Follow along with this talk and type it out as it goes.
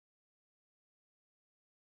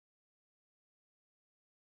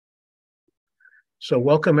So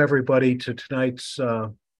welcome everybody to tonight's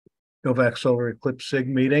Novak Solar Eclipse SIG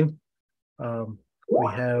meeting. We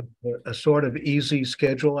have a sort of easy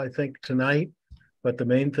schedule, I think, tonight, but the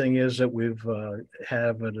main thing is that we've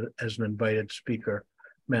as an invited speaker,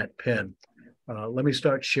 Matt Penn. Let me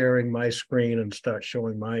start sharing my screen and start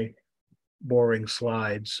showing my boring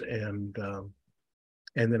slides, and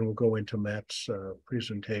then we'll go into Matt's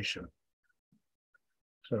presentation.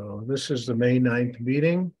 So this is the May 9th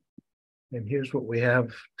meeting. And here's what we have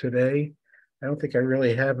today. I don't think I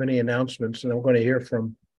really have any announcements, and I'm going to hear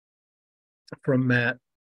from Matt.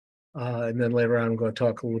 And then later on, I'm going to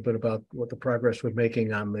talk a little bit about what the progress we're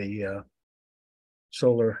making on the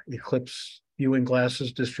solar eclipse viewing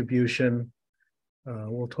glasses distribution.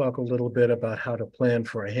 We'll talk a little bit about how to plan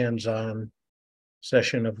for a hands-on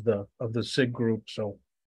session of the SIG group, so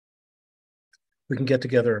we can get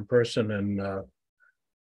together in person and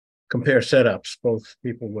compare setups, both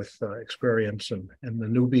people with experience and the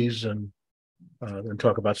newbies, and then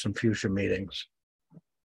talk about some future meetings.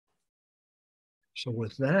 So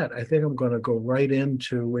with that, I think I'm going to go right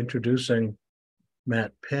into introducing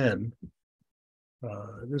Matt Penn.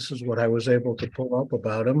 This is what I was able to pull up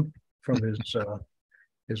about him from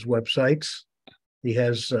his websites. He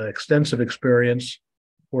has extensive experience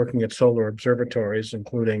working at solar observatories,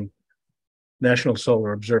 including National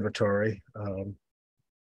Solar Observatory,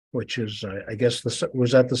 which is, I guess,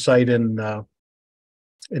 was that the site in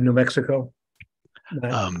New Mexico?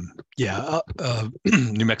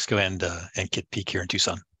 New Mexico and Kitt Peak here in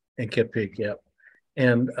Tucson. And Kitt Peak, yeah.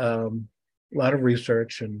 And a lot of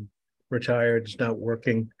research, and retired, is now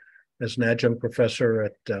working as an adjunct professor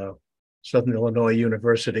at Southern Illinois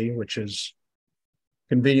University, which is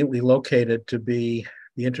conveniently located to be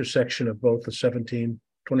the intersection of both the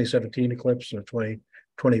 2017 eclipse and the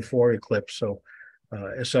 2024 eclipse. So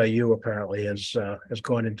SIU apparently has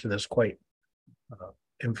gone into this quite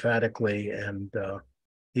emphatically, and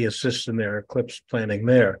he assists in their eclipse planning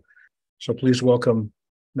there. So please welcome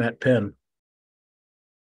Matt Penn.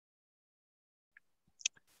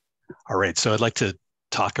 All right, so I'd like to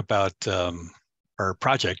talk about our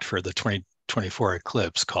project for the 2024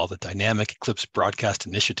 eclipse called the Dynamic Eclipse Broadcast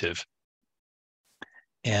Initiative.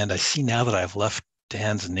 And I see now that I've left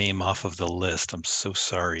Dan's name off of the list. I'm so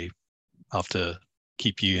sorry. I'll have to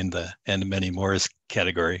keep you in the and many more's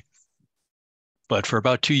category. But for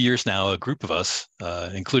about 2 years now, a group of us,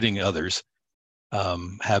 including others,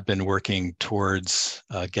 have been working towards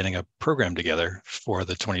getting a program together for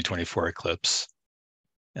the 2024 eclipse.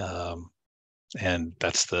 And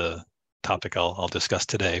that's the topic I'll discuss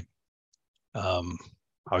today.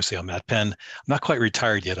 Obviously, I'm Matt Penn. I'm not quite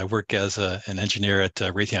retired yet. I work as an engineer at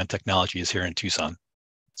Raytheon Technologies here in Tucson.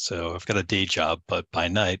 So I've got a day job, but by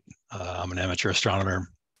night, I'm an amateur astronomer.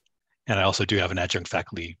 And I also do have an adjunct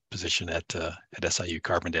faculty position at SIU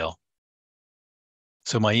Carbondale.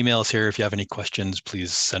 So my email is here. If you have any questions,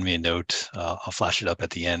 please send me a note. I'll flash it up at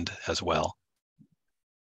the end as well.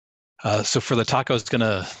 So for the talk, I was going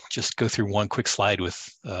to just go through one quick slide with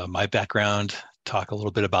my background, talk a little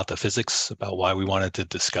bit about the physics, about why we wanted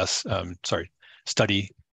to study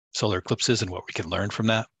solar eclipses and what we can learn from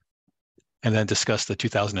that. And then discuss the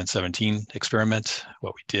 2017 experiment,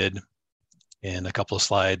 what we did in a couple of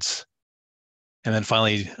slides. And then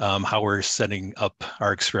finally, how we're setting up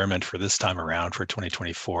our experiment for this time around for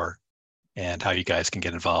 2024 and how you guys can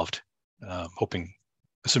get involved,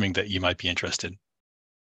 assuming that you might be interested.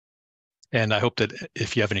 And I hope that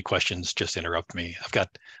if you have any questions, just interrupt me. I've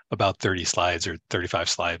got about 30 slides or 35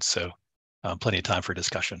 slides, so plenty of time for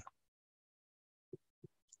discussion.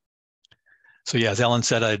 So yeah, as Alan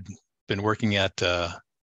said, I'd been working at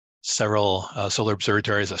several solar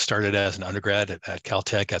observatories. I started as an undergrad at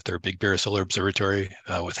Caltech at their Big Bear Solar Observatory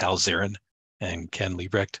with Hal Zarin and Ken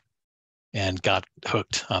Liebrecht, and got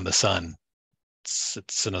hooked on the sun.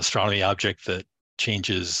 It's an astronomy object that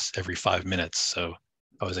changes every 5 minutes, so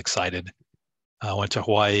I was excited. I went to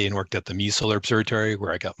Hawaii and worked at the Mies Solar Observatory,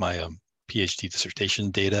 where I got my PhD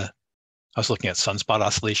dissertation data. I was looking at sunspot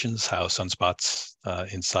oscillations, how sunspots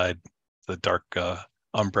inside the dark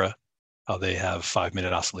umbra, how they have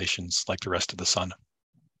 5-minute oscillations like the rest of the sun.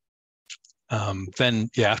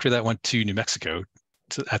 After that, went to New Mexico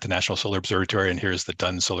at the National Solar Observatory, and here's the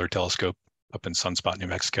Dunn Solar Telescope up in Sunspot, New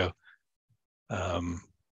Mexico.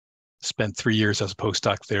 Spent 3 years as a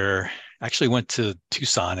postdoc there. Actually went to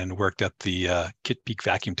Tucson and worked at the Kitt Peak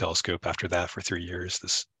Vacuum Telescope after that for 3 years.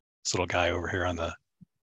 This little guy over here on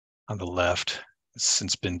the left has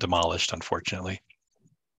since been demolished, unfortunately.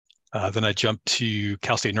 Then I jumped to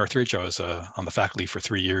Cal State Northridge. I was on the faculty for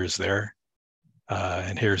 3 years there.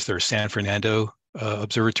 And here's their San Fernando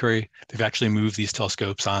Observatory. They've actually moved these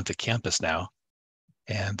telescopes onto campus now.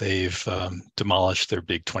 and they've demolished their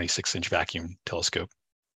big 26-inch vacuum telescope.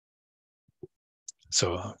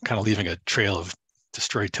 So kind of leaving a trail of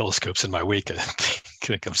destroyed telescopes in my wake, I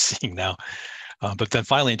think I'm seeing now. But then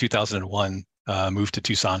finally in 2001, moved to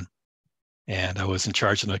Tucson, and I was in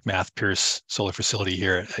charge of the McMath Pierce Solar Facility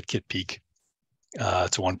here at Kitt Peak.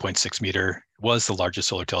 It's a 1.6 meter, was the largest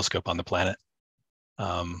solar telescope on the planet,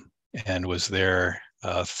 and was there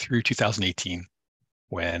through 2018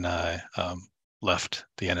 when I left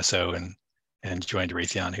the NSO and joined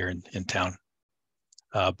Raytheon here in town.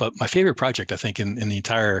 But my favorite project, I think, in the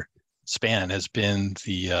entire span has been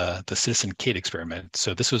the Citizen Kate experiment.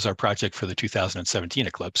 So this was our project for the 2017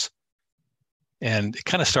 eclipse. And it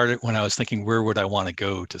kind of started when I was thinking, where would I want to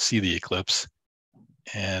go to see the eclipse?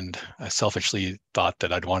 And I selfishly thought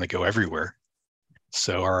that I'd want to go everywhere.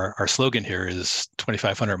 So our slogan here is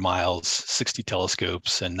 2,500 miles, 60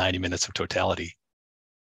 telescopes, and 90 minutes of totality.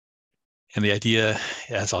 And the idea,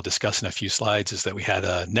 as I'll discuss in a few slides, is that we had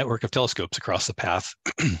a network of telescopes across the path.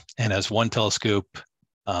 And as one telescope,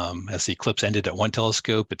 as the eclipse ended at one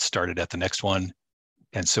telescope, it started at the next one.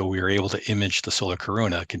 And so we were able to image the solar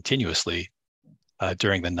corona continuously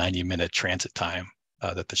during the 90-minute transit time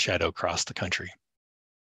that the shadow crossed the country.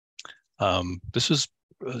 This was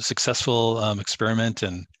a successful experiment,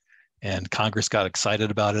 and Congress got excited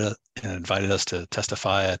about it and invited us to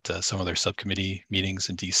testify at some of their subcommittee meetings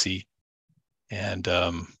in DC. And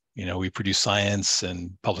we produced science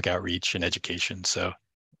and public outreach and education, so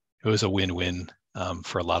it was a win-win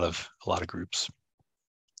for a lot of groups.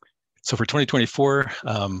 So for 2024,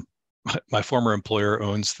 my former employer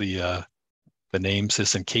owns the name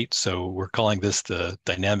Citizen Kate, so we're calling this the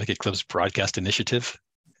Dynamic Eclipse Broadcast Initiative.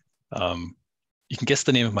 You can guess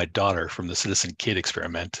the name of my daughter from the Citizen Kate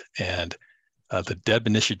experiment, and the DEB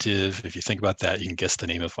initiative, if you think about that, you can guess the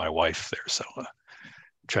name of my wife there. So I'm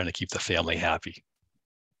trying to keep the family happy.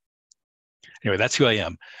 Anyway, that's who I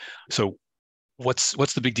am. So what's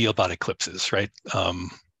the big deal about eclipses, right?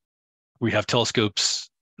 We have telescopes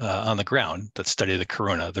on the ground that study the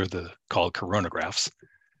corona. They're called coronagraphs.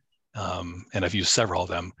 And I've used several of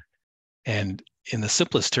them. And in the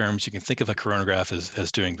simplest terms, you can think of a coronagraph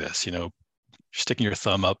as doing this, sticking your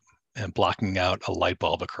thumb up and blocking out a light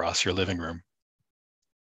bulb across your living room.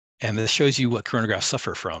 And this shows you what coronagraphs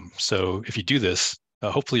suffer from. So if you do this,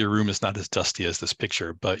 hopefully your room is not as dusty as this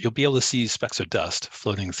picture, but you'll be able to see specks of dust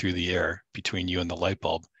floating through the air between you and the light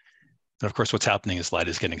bulb. And of course, what's happening is light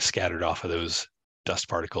is getting scattered off of those dust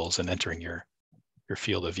particles and entering your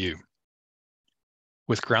field of view.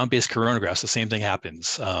 With ground-based coronagraphs, the same thing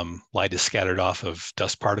happens. Light is scattered off of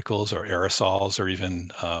dust particles or aerosols or even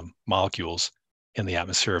molecules in the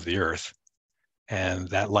atmosphere of the Earth. And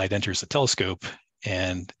that light enters the telescope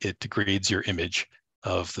and it degrades your image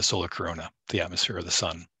of the solar corona, the atmosphere of the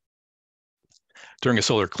sun. During a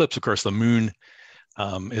solar eclipse, of course, the moon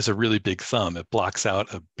is a really big thumb. It blocks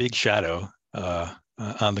out a big shadow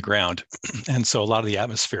on the ground. And so a lot of the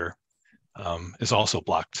atmosphere is also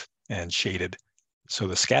blocked and shaded. So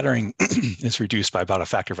the scattering is reduced by about a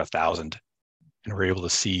factor of 1,000. And we're able to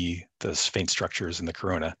see those faint structures in the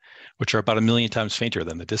corona, which are about 1 million times fainter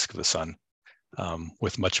than the disk of the sun,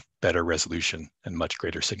 with much better resolution and much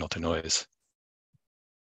greater signal to noise.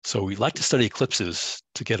 So we like to study eclipses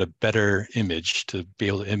to get a better image, to be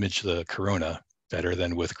able to image the corona better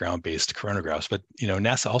than with ground-based coronagraphs. But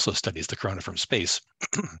NASA also studies the corona from space.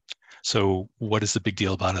 So what is the big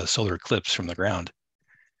deal about a solar eclipse from the ground?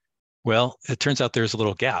 Well, it turns out there's a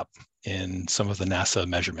little gap in some of the NASA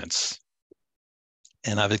measurements.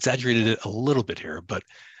 And I've exaggerated it a little bit here, but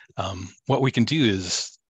what we can do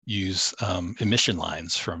is use emission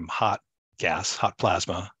lines from hot gas, hot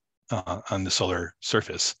plasma on the solar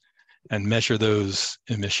surface and measure those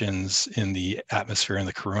emissions in the atmosphere and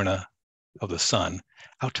the corona of the sun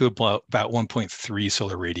out to about 1.3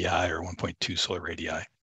 solar radii or 1.2 solar radii,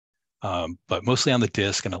 but mostly on the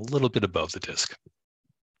disk and a little bit above the disk.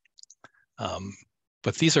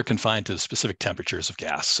 But these are confined to specific temperatures of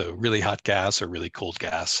gas. So really hot gas or really cold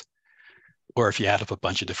gas. Or if you add up a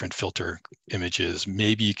bunch of different filter images,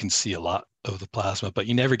 maybe you can see a lot of the plasma, but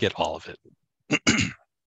you never get all of it.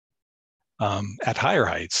 At higher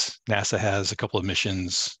heights, NASA has a couple of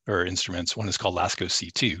missions or instruments. One is called LASCO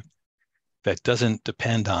C2 that doesn't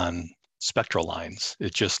depend on spectral lines.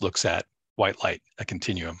 It just looks at white light, a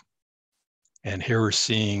continuum. And here we're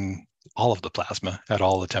seeing all of the plasma at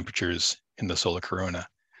all the temperatures in the solar corona.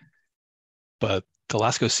 But the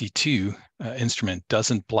LASCO C2 instrument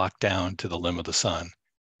doesn't block down to the limb of the sun.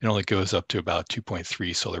 It only goes up to about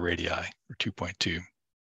 2.3 solar radii or 2.2.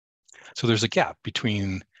 So there's a gap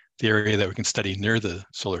between the area that we can study near the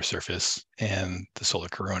solar surface and the solar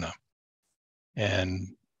corona. And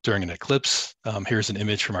during an eclipse, here's an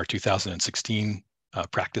image from our 2016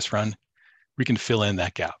 practice run. We can fill in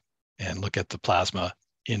that gap and look at the plasma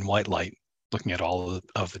in white light, looking at all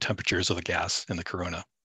of the temperatures of the gas in the corona,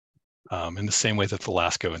 in the same way that the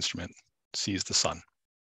LASCO instrument sees the sun.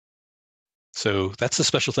 So that's the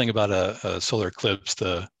special thing about a solar eclipse.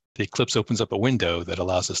 The eclipse opens up a window that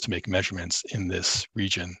allows us to make measurements in this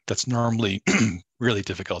region that's normally really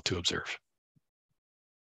difficult to observe.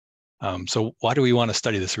 So why do we want to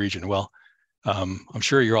study this region? Well, I'm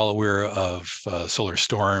sure you're all aware of solar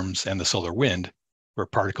storms and the solar wind, where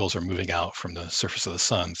particles are moving out from the surface of the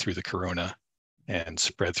sun through the corona and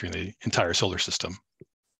spread through the entire solar system.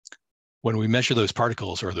 When we measure those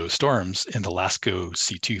particles or those storms in the LASCO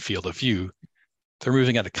C2 field of view, they're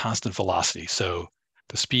moving at a constant velocity. So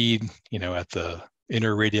the speed, at the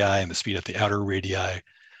inner radii and the speed at the outer radii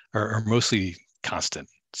are mostly constant.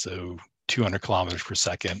 So 200 kilometers per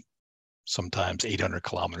second, sometimes 800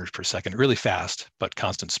 kilometers per second, really fast, but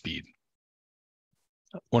constant speed.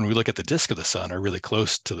 When we look at the disk of the sun, or really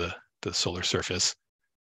close to the solar surface,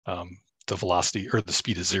 the velocity or the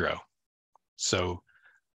speed is zero. So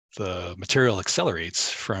the material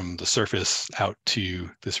accelerates from the surface out to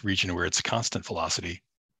this region where it's constant velocity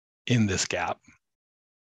in this gap.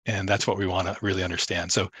 And that's what we want to really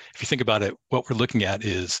understand. So if you think about it, what we're looking at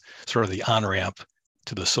is sort of the on-ramp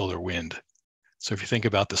to the solar wind. So if you think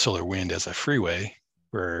about the solar wind as a freeway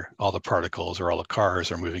where all the particles or all the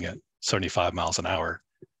cars are moving at 75 miles an hour,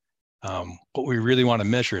 what we really want to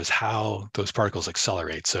measure is how those particles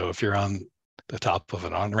accelerate. So if you're on the top of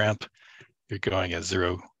an on-ramp, you're going at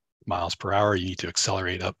 0 miles per hour, you need to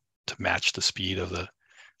accelerate up to match the speed of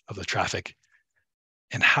the traffic.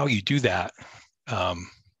 And how you do that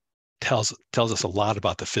tells us a lot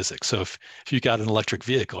about the physics. So if you've got an electric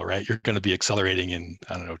vehicle, right, you're going to be accelerating in,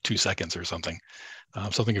 2 seconds or something,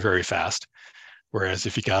 something very fast. Whereas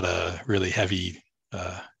if you got a really heavy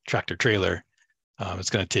tractor trailer,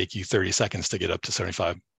 it's going to take you 30 seconds to get up to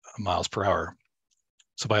 75 miles per hour.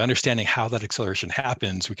 So by understanding how that acceleration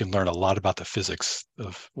happens, we can learn a lot about the physics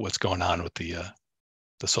of what's going on with the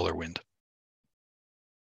solar wind.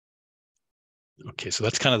 Okay, so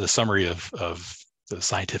that's kind of the summary of the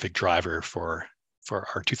scientific driver for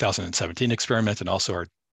our 2017 experiment and also our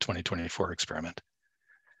 2024 experiment.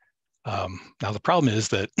 Now the problem is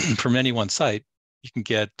that from any one site, you can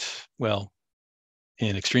get, well,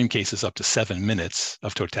 in extreme cases, up to 7 minutes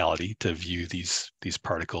of totality to view these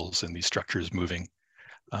particles and these structures moving.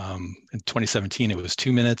 In 2017, it was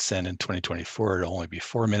 2 minutes, and in 2024, it'll only be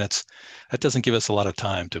 4 minutes. That doesn't give us a lot of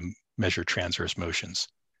time to measure transverse motions.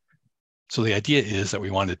 So the idea is that we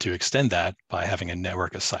wanted to extend that by having a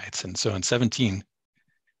network of sites. And so in 17,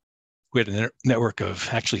 we had a network of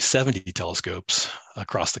actually 70 telescopes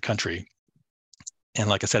across the country. And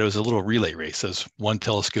like I said, it was a little relay race. As one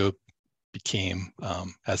telescope became,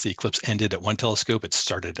 as the eclipse ended at one telescope, it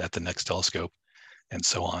started at the next telescope, and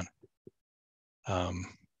so on.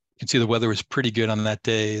 You can see the weather was pretty good on that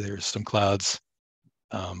day. There's some clouds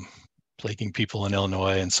plaguing people in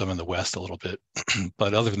Illinois and some in the West a little bit.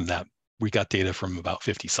 But other than that, we got data from about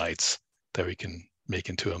 50 sites that we can make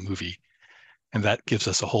into a movie. And that gives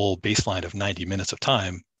us a whole baseline of 90 minutes of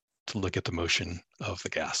time to look at the motion of the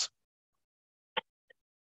gas.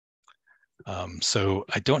 So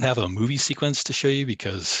I don't have a movie sequence to show you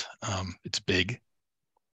because it's big.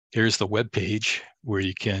 Here's the web page where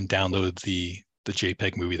you can download the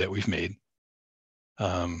JPEG movie that we've made.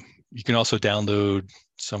 You can also download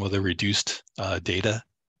some of the reduced data.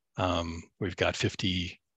 We've got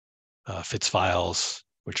 50 FITS files,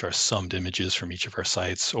 which are summed images from each of our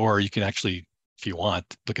sites, or you can actually, if you want,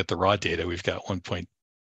 look at the raw data. We've got about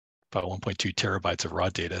 1.2 terabytes of raw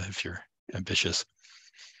data if you're ambitious.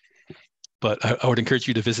 But I would encourage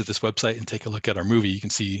you to visit this website and take a look at our movie. You can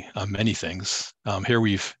see many things. Here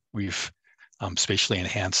we've spatially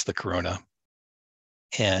enhanced the corona,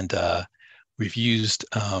 and we've used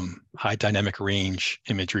high dynamic range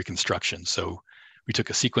image reconstruction. So we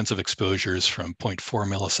took a sequence of exposures from 0.4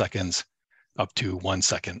 milliseconds up to 1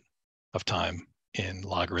 second of time in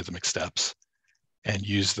logarithmic steps and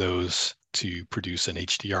used those to produce an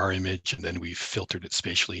HDR image, and then we've filtered it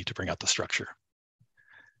spatially to bring out the structure.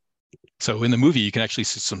 So in the movie, you can actually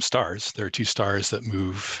see some stars. There are 2 stars that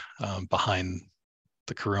move behind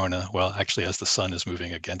the corona, well, actually as the sun is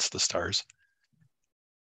moving against the stars.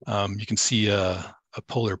 You can see a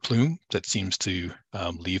polar plume that seems to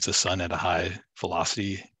leave the sun at a high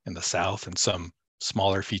velocity in the south, and some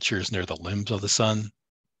smaller features near the limbs of the sun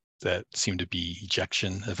that seem to be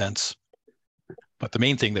ejection events. But the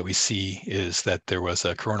main thing that we see is that there was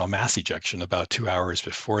a coronal mass ejection about 2 hours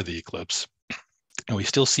before the eclipse. And we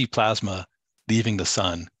still see plasma leaving the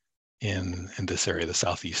sun in this area, the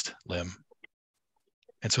southeast limb.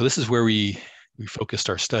 And so this is where we focused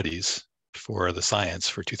our studies for the science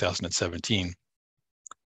for 2017.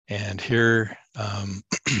 And here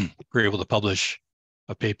we're able to publish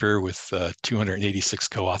a paper with 286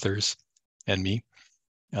 co-authors and me.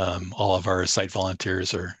 All of our site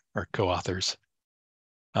volunteers are co-authors,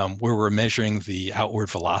 where we're measuring the outward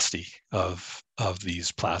velocity of these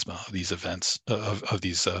plasma, of these events, of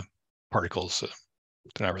these particles.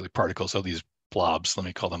 They're not really particles, of these blobs. Let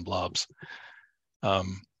me call them blobs.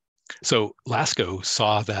 So LASCO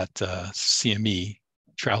saw that CME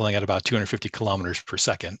traveling at about 250 kilometers per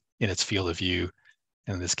second in its field of view.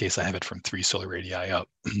 And in this case, I have it from 3 solar radii up.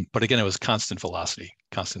 But again, it was constant velocity,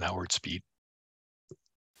 constant outward speed.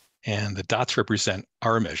 And the dots represent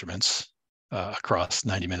our measurements across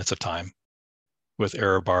 90 minutes of time, with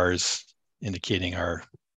error bars indicating our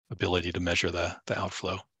ability to measure the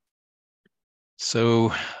outflow.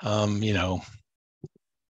 So,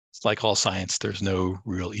 it's like all science, there's no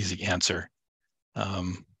real easy answer.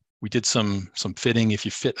 We did some fitting. If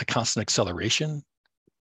you fit a constant acceleration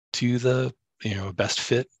to the best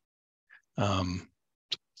fit,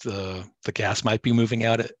 the gas might be moving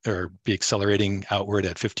out or be accelerating outward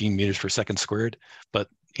at 15 meters per second squared. But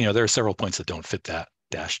there are several points that don't fit that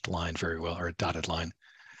dashed line very well, or a dotted line.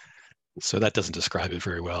 So that doesn't describe it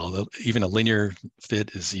very well. Even a linear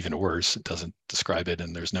fit is even worse. It doesn't describe it,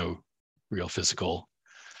 and there's no real physical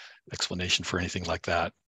explanation for anything like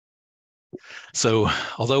that. So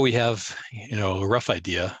although we have a rough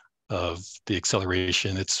idea of the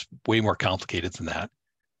acceleration, it's way more complicated than that.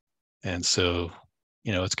 And so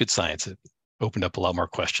it's good science. It opened up a lot more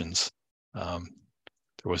questions. There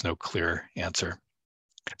was no clear answer.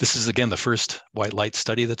 This is, again, the first white light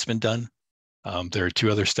study that's been done. There are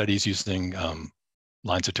 2 other studies using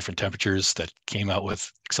lines of different temperatures that came out with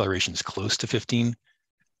accelerations close to 15.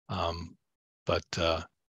 But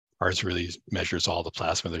ours really measures all the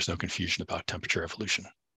plasma. There's no confusion about temperature evolution.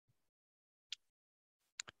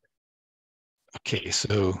 Okay,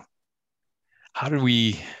 so how did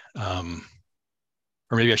we, or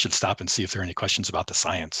maybe I should stop and see if there are any questions about the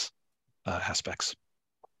science aspects.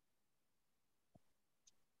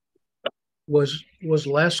 Was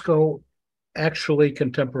LASCO actually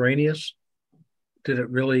contemporaneous? Did it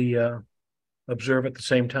really observe at the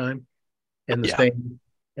same time in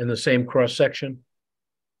the same cross section?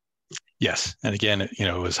 Yes, and again,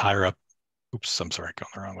 it was higher up. Oops, I'm sorry, going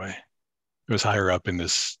the wrong way. It was higher up in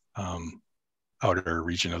this outer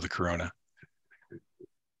region of the corona.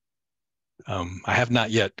 I have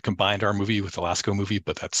not yet combined our movie with the LASCO movie,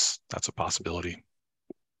 but that's a possibility.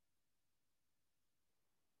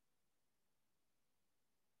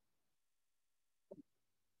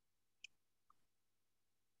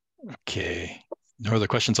 Okay, no other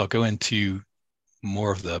questions. I'll go into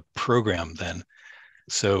more of the program then.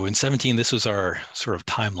 So in 17, this was our sort of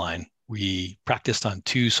timeline. We practiced on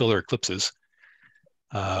 2 solar eclipses,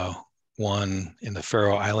 one in the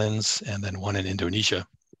Faroe Islands and then one in Indonesia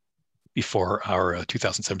before our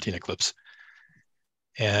 2017 eclipse.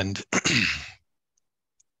 And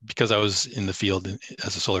because I was in the field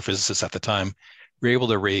as a solar physicist at the time, we were able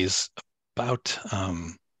to raise about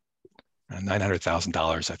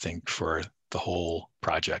 $900,000, I think, for the whole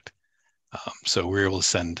project. So we were able to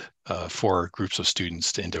send 4 groups of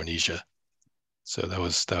students to Indonesia. So that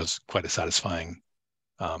was quite a satisfying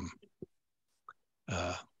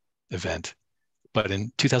event. But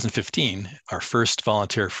in 2015, our first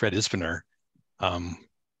volunteer, Fred Ispener,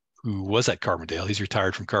 who was at Carbondale, he's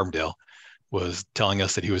retired from Carbondale, was telling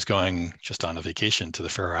us that he was going just on a vacation to the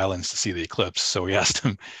Faroe Islands to see the eclipse. So we asked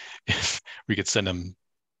him if we could send him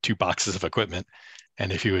 2 boxes of equipment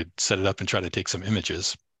and if he would set it up and try to take some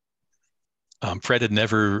images. Fred had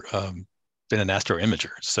never been an astro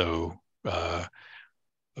imager, so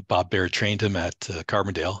Bob Baird trained him at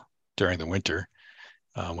Carbondale during the winter,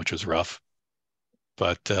 which was rough.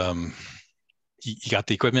 But he got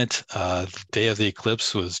the equipment. The day of the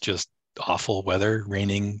eclipse was just awful weather,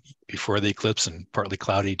 raining before the eclipse and partly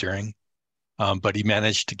cloudy during. But he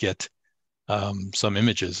managed to get some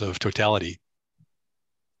images of totality.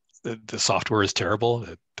 The software is terrible.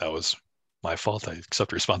 That was my fault. I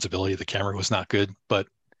accept responsibility. The camera was not good, but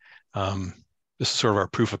this is sort of our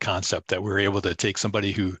proof of concept that we were able to take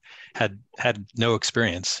somebody who had no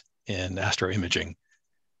experience in astro imaging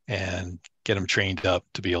and get them trained up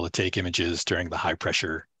to be able to take images during the high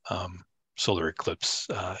pressure solar eclipse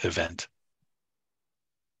event.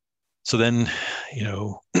 So then,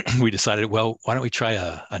 we decided, well, why don't we try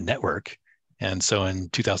a network? And so in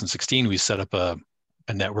 2016, we set up a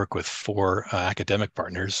network with 4 academic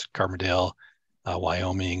partners, Carbondale,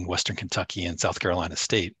 Wyoming, Western Kentucky, and South Carolina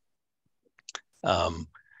State.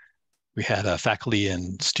 We had a faculty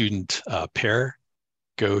and student pair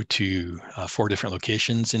go to 4 different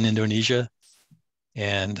locations in Indonesia.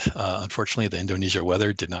 And unfortunately, the Indonesia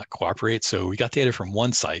weather did not cooperate. So we got data from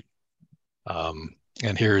one site.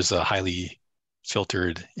 And here's a highly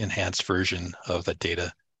filtered, enhanced version of that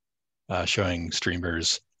data showing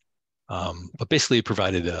streamers. But basically it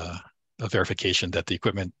provided a verification that the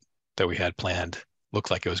equipment that we had planned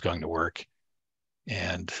looked like it was going to work.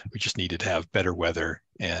 And we just needed to have better weather,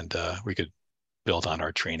 and we could build on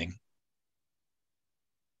our training.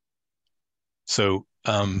 So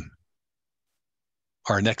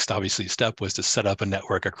our next obviously step was to set up a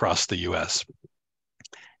network across the US.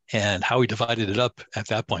 And how we divided it up at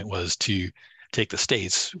that point was to take the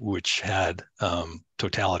states, which had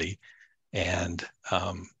totality, and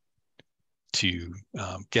to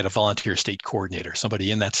get a volunteer state coordinator,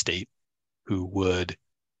 somebody in that state who would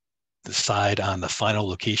decide on the final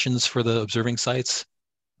locations for the observing sites,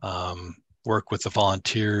 work with the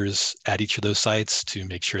volunteers at each of those sites to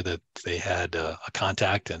make sure that they had a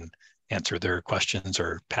contact and answer their questions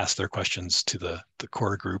or pass their questions to the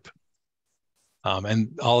core group.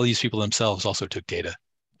 And all these people themselves also took data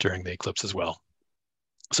during the eclipse as well.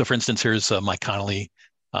 So for instance, here's Mike Connolly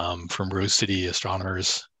from Rose City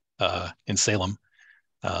Astronomers in Salem,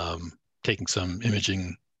 taking some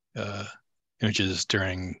images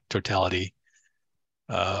during totality.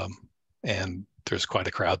 And there's quite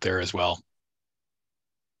a crowd there as well.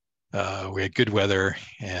 We had good weather,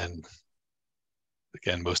 and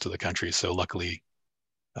again, most of the country. So luckily,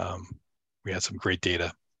 we had some great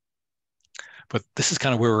data. But this is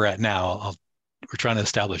kind of where we're at now. We're trying to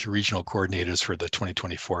establish regional coordinators for the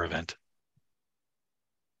 2024 event.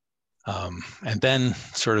 And then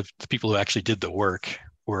sort of the people who actually did the work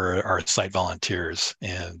were our site volunteers.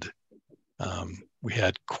 And we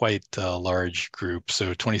had quite a large group.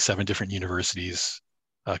 So 27 different universities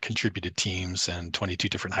contributed teams, and 22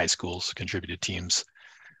 different high schools contributed teams.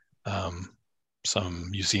 Some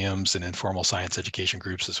museums and informal science education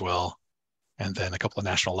groups as well. And then a couple of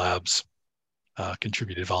national labs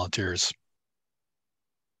contributed volunteers.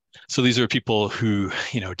 So these are people who,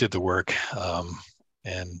 did the work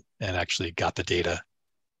and actually got the data.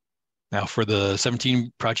 Now for the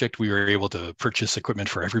 17 project, we were able to purchase equipment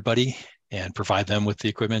for everybody and provide them with the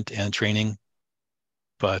equipment and training.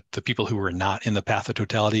 But the people who were not in the path of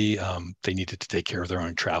totality, they needed to take care of their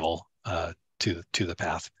own travel to the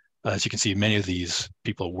path. As you can see, many of these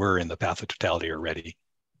people were in the path of totality already,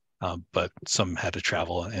 but some had to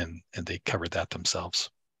travel, and they covered that themselves.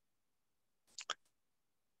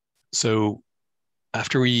 So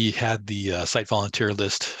after we had the site volunteer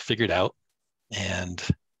list figured out and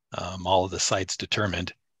all of the sites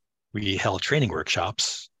determined, we held training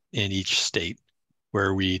workshops in each state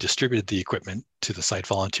where we distributed the equipment to the site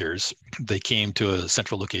volunteers. They came to a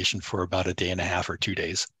central location for about a day and a half or 2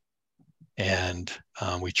 days. And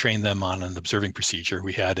we trained them on an observing procedure.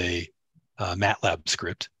 We had a MATLAB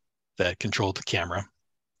script that controlled the camera.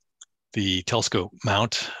 The telescope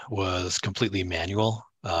mount was completely manual,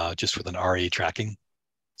 just with an RA tracking.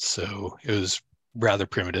 So it was rather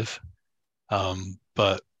primitive.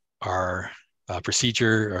 But our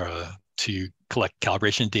procedure to collect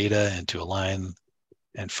calibration data and to align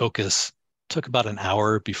and focus took about an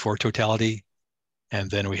hour before totality.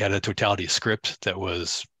 And then we had a totality script that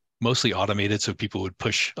was mostly automated, so people would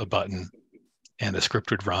push a button and the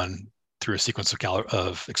script would run through a sequence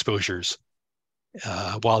of exposures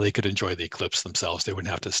while they could enjoy the eclipse themselves. They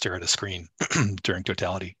wouldn't have to stare at a screen during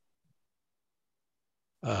totality.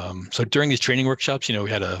 So during these training workshops, we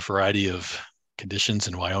had a variety of conditions.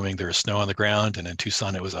 In Wyoming, there was snow on the ground, and in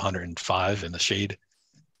Tucson, it was 105 in the shade.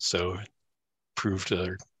 So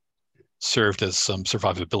served as some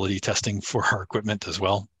survivability testing for our equipment as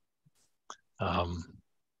well.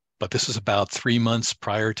 But this was about 3 months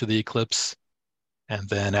prior to the eclipse. And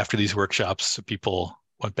then after these workshops, people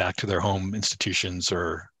went back to their home institutions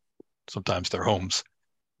or sometimes their homes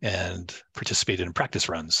and participated in practice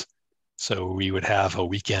runs. So we would have a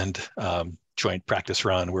weekend joint practice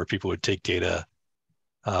run where people would take data,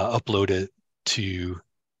 upload it to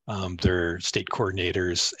their state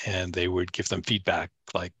coordinators, and they would give them feedback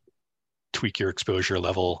like tweak your exposure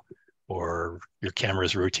level, or your camera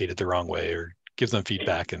is rotated the wrong way, or give them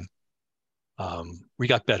feedback. And we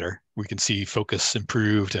got better. We can see focus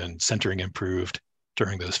improved and centering improved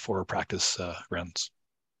during those 4 practice runs.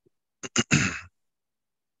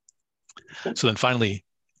 So then finally,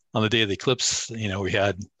 on the day of the eclipse, we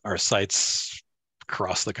had our sites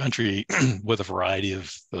across the country with a variety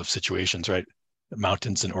of situations, right?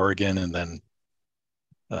 Mountains in Oregon, and then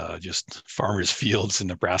just farmers' fields in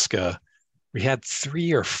Nebraska. We had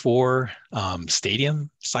 3 or 4 stadium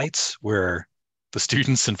sites where the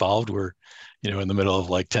students involved were, in the middle of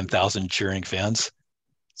like 10,000 cheering fans.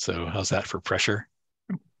 So how's that for pressure?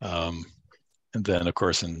 And then, of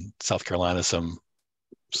course, in South Carolina, some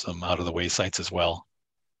out of the way sites as well.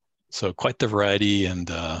 So quite the variety. And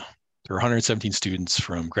there were 117 students,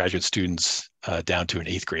 from graduate students down to an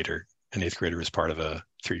 8th grader. An 8th grader was part of a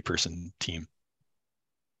 3-person team.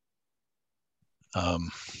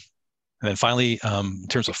 And then finally, in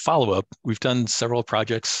terms of follow-up, we've done several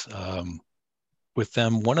projects with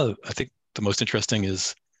them. One of, I think, the most interesting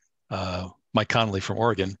is Mike Connolly from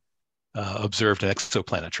Oregon observed an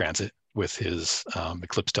exoplanet transit with his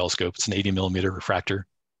Eclipse telescope. It's an 80 millimeter refractor.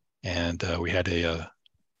 And we had a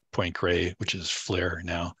point gray, which is flare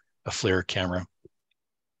now, a flare camera.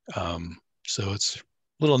 So it's a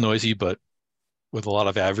little noisy, but with a lot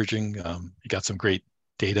of averaging, you got some great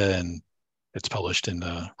data, and it's published in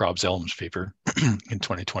Rob Zellum's paper in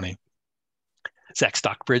 2020. Zach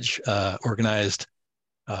Stockbridge organized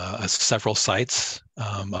several sites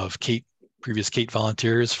of previous Kate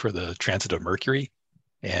volunteers for the transit of Mercury,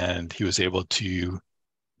 and he was able to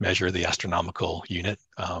measure the astronomical unit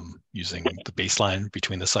using the baseline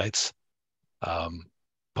between the sites.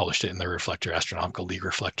 Published it in the Reflector, Astronomical League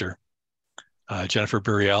Reflector. Jennifer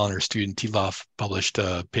Burial and her student Tilof published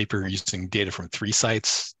a paper using data from 3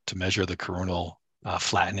 sites to measure the coronal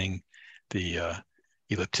flattening, the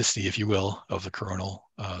ellipticity, if you will, of the coronal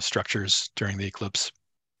structures during the eclipse.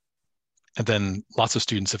 And then lots of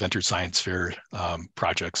students have entered science fair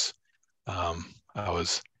projects. I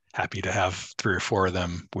was happy to have 3 or 4 of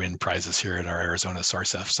them win prizes here at our Arizona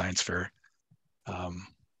SARSEF Science Fair.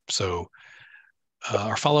 So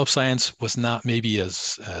our follow-up science was not maybe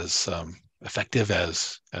as effective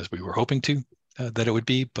as we were hoping that it would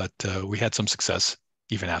be, but we had some success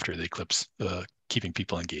even after the eclipse, keeping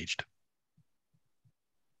people engaged.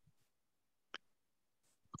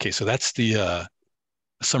 Okay, so that's the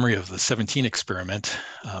summary of the 17 experiment.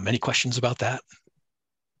 Any questions about that?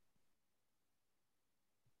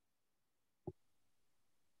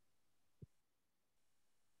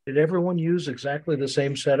 Did everyone use exactly the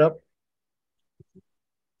same setup?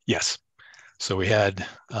 Yes. So we had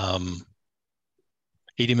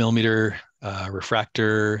 80 millimeter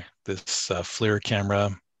refractor, this FLIR camera,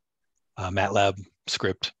 MATLAB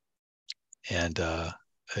script, and a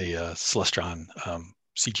Celestron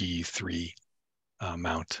CG3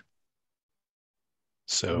 mount.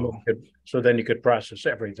 So then you could process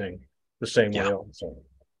everything the same way also.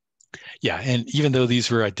 Yeah, and even though these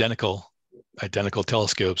were identical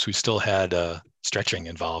telescopes, we still had stretching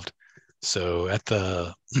involved. So at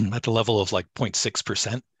the level of like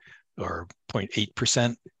 0.6% or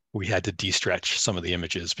 0.8%, we had to de-stretch some of the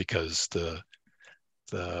images because the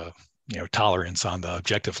tolerance on the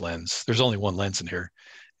objective lens, there's only one lens in here,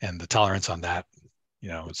 and the tolerance on that,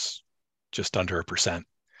 is just under 1%.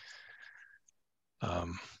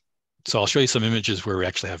 So I'll show you some images where we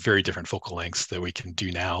actually have very different focal lengths that we can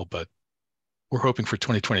do now, but we're hoping for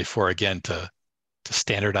 2024 again to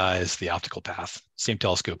standardize the optical path. Same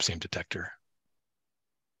telescope, same detector.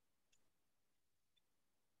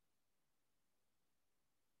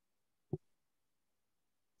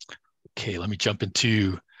 Okay, let me jump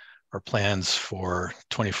into our plans for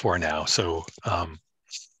 24 now. So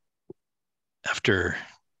after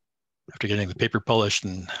getting the paper published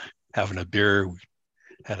and having a beer, we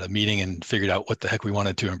had a meeting and figured out what the heck we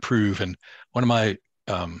wanted to improve. And one of my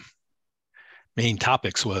main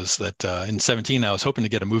topics was that in 17, I was hoping to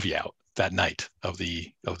get a movie out that night of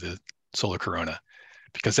the solar corona,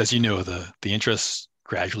 because as you know, the interest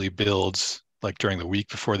gradually builds like during the week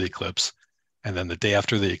before the eclipse, and then the day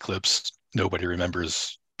after the eclipse, nobody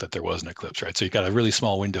remembers that there was an eclipse, right? So you've got a really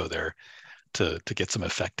small window there to get some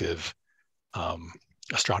effective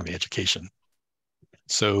astronomy education.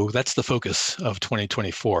 So that's the focus of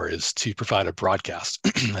 2024, is to provide a broadcast.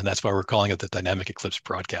 And that's why we're calling it the Dynamic Eclipse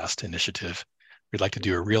Broadcast Initiative. We'd like to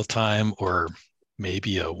do a real-time or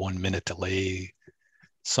maybe a 1-minute delay,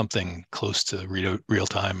 something close to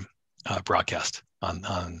real-time broadcast on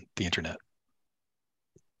the internet.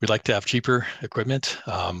 We'd like to have cheaper equipment.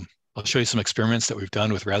 I'll show you some experiments that we've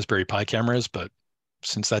done with Raspberry Pi cameras, but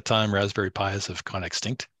since that time, Raspberry Pis have gone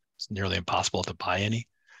extinct. It's nearly impossible to buy any.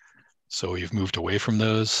 So we've moved away from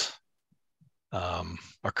those.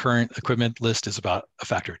 Our current equipment list is about a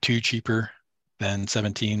factor of 2 cheaper than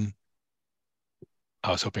 17.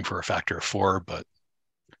 I was hoping for a factor of 4, but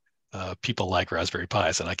people like Raspberry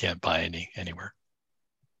Pis, and I can't buy any anywhere.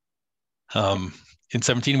 In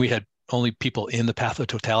 17, we had only people in the path of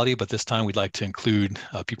totality, but this time we'd like to include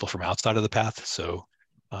people from outside of the path. So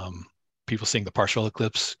people seeing the partial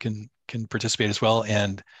eclipse can participate as well.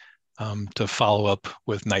 And to follow up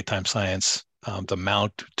with nighttime science, the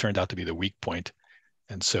mount turned out to be the weak point.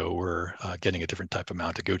 And so we're getting a different type of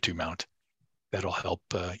mount, a go-to mount, that'll help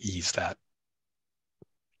ease that.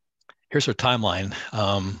 Here's our timeline.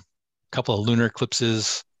 A couple of lunar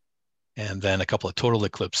eclipses and then a couple of total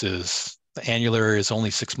eclipses. The annular is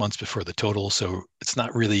only 6 months before the total, so it's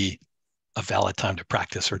not really a valid time to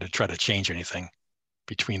practice or to try to change anything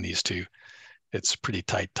between these two. It's a pretty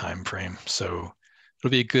tight time frame. So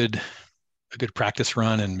it'll be a good practice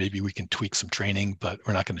run, and maybe we can tweak some training, but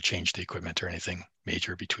we're not going to change the equipment or anything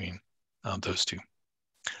major between those two.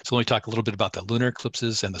 So let me talk a little bit about the lunar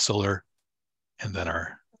eclipses and the solar, and then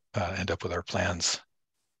end up with our plans.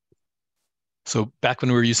 So back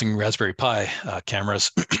when we were using Raspberry Pi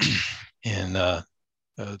cameras in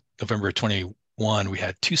November 21, we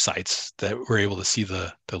had 2 sites that were able to see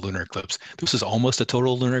the lunar eclipse. This is almost a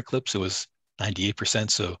total lunar eclipse. It was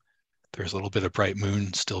 98%, so there's a little bit of bright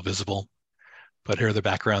moon still visible. But here are the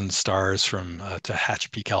background stars from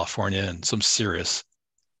Tehachapi, California, and some Cirrus.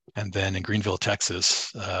 And then in Greenville,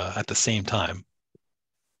 Texas, at the same time,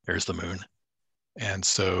 there's the moon. And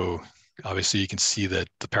so obviously you can see that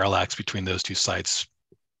the parallax between those 2 sites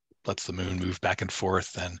lets the moon move back and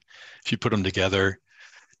forth. And if you put them together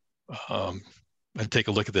and take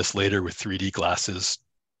a look at this later with 3D glasses,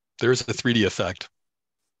 there's a 3D effect.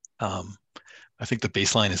 I think the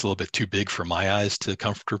baseline is a little bit too big for my eyes to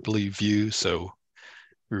comfortably view. So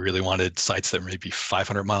we really wanted sites that were maybe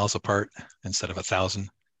 500 miles apart instead of 1,000.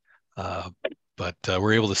 But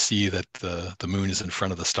we're able to see that the moon is in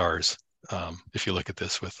front of the stars if you look at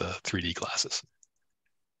this with 3D glasses.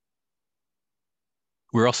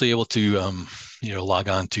 We're also able to log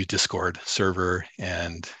on to Discord server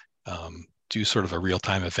and do sort of a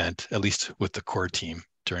real-time event, at least with the core team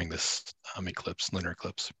during this lunar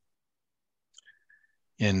eclipse.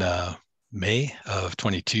 In May of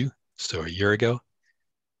 22, so a year ago,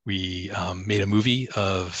 we made a movie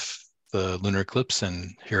of the lunar eclipse,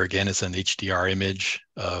 and here again is an HDR image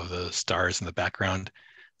of the stars in the background.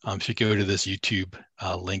 If you go to this YouTube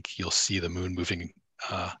link, you'll see the moon moving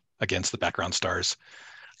against the background stars.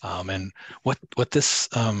 And what this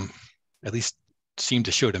at least seemed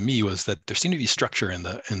to show to me was that there seemed to be structure in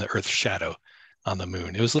the Earth's shadow on the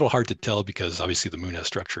moon. It was a little hard to tell because obviously the moon has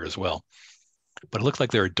structure as well. But it looked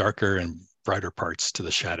like there were darker and brighter parts to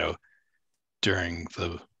the shadow during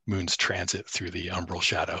the moon's transit through the umbral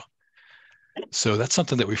shadow. So that's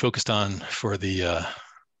something that we focused on for the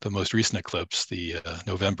most recent eclipse, the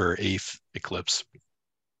November 8th eclipse.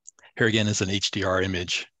 Here again is an HDR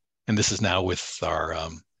image, and this is now with our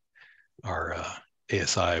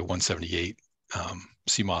ASI 178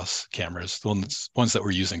 CMOS cameras, the ones that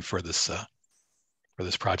we're using for this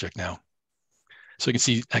project now. So you can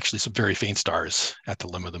see actually some very faint stars at the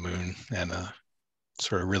limb of the moon and a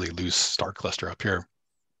sort of really loose star cluster up here.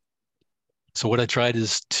 So what I tried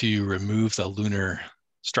is to remove the lunar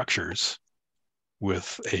structures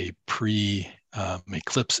with a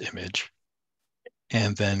pre-eclipse image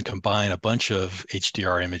and then combine a bunch of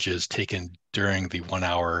HDR images taken during the 1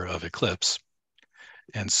 hour of eclipse.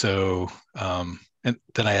 And so, and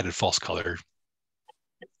then I added false color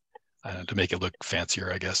to make it look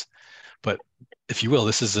fancier, I guess. But if you will,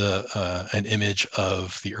 this is an image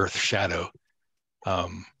of the Earth shadow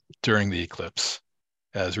during the eclipse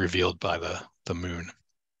as revealed by the moon.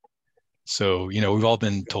 So, we've all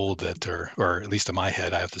been told that, or at least in my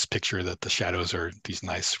head, I have this picture that the shadows are these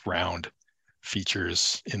nice round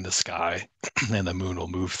features in the sky and the moon will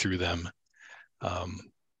move through them.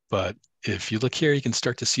 But if you look here, you can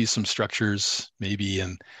start to see some structures maybe,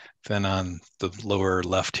 and then on the lower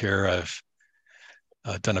left here,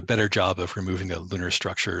 I've done a better job of removing the lunar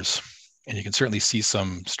structures, and you can certainly see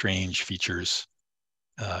some strange features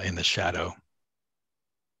in the shadow.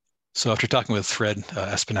 So after talking with Fred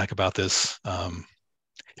Espenak about this,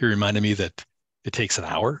 he reminded me that it takes an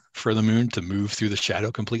hour for the moon to move through the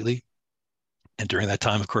shadow completely. And during that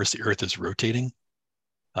time, of course, the Earth is rotating.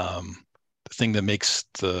 The thing that makes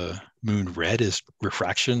the moon red is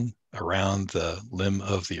refraction around the limb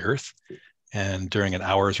of the Earth. And during an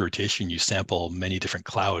hour's rotation, you sample many different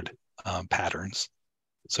cloud patterns.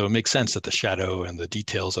 So it makes sense that the shadow and the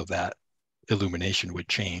details of that illumination would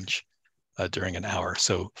change during an hour.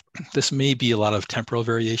 So this may be a lot of temporal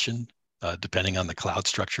variation depending on the cloud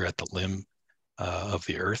structure at the limb of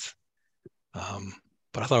the Earth.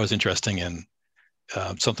 But I thought it was interesting and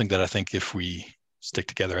something that I think if we stick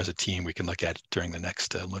together as a team, we can look at during the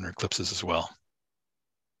next lunar eclipses as well.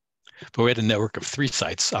 But we had a network of 3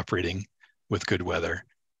 sites operating with good weather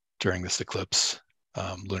during this eclipse,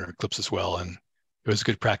 lunar eclipse as well. And it was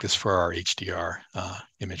good practice for our HDR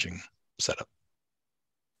imaging setup.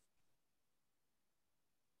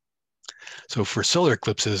 So for solar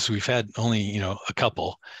eclipses, we've had only a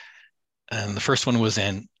couple, and the first one was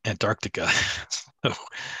in Antarctica, so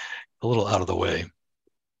a little out of the way.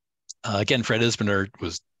 Again, Fred Isbiner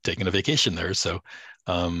was taking a vacation there, so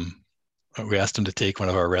we asked him to take one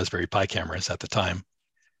of our Raspberry Pi cameras at the time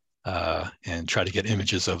and try to get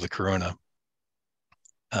images of the corona.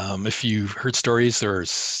 If you've heard stories, there are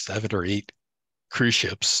 7 or 8 cruise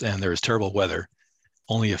ships, and there was terrible weather.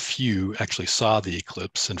 Only a few actually saw the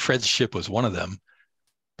eclipse, and Fred's ship was one of them.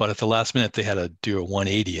 But at the last minute, they had to do a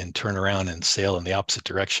 180 and turn around and sail in the opposite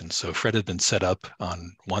direction. So Fred had been set up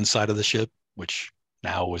on one side of the ship, which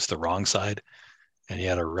now was the wrong side, and he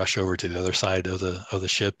had to rush over to the other side of the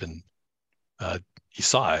ship, and he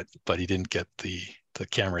saw it, but he didn't get the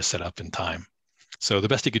camera set up in time. So the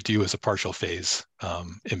best he could do was a partial phase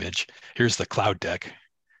image. Here's the cloud deck,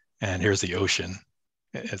 and here's the ocean.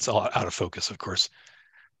 It's all out of focus, of course,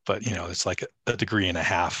 but it's like a degree and a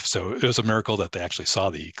half. So it was a miracle that they actually saw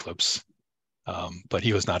the eclipse, but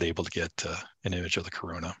he was not able to get an image of the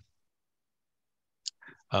corona.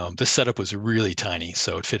 This setup was really tiny,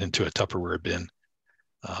 so it fit into a Tupperware bin.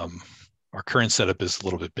 Our current setup is a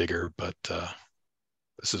little bit bigger, but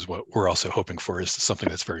this is what we're also hoping for, is something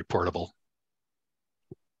that's very portable.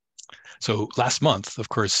 So last month, of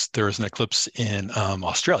course, there was an eclipse in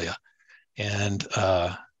Australia, and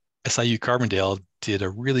SIU Carbondale did a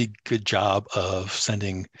really good job of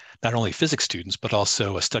sending not only physics students, but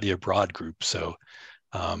also a study abroad group. So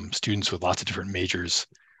students with lots of different majors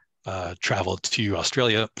traveled to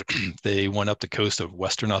Australia. They went up the coast of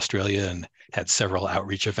Western Australia and had several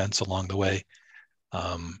outreach events along the way,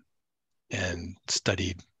 and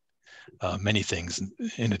studied many things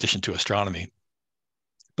in addition to astronomy.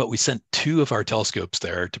 But we sent 2 of our telescopes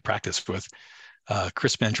there to practice with.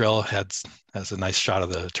 Chris Mandrell has a nice shot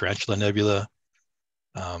of the Tarantula Nebula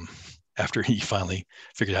after he finally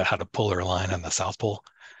figured out how to polar align on the South Pole.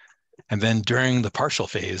 And then during the partial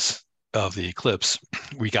phase of the eclipse,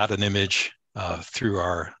 we got an image through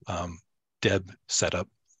our DEB setup.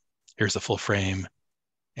 Here's the full frame,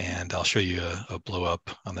 and I'll show you a blow up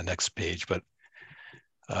on the next page. But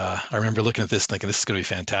I remember looking at this thinking, this is going to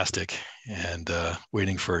be fantastic, and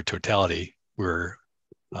waiting for totality. We're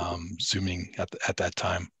zooming at that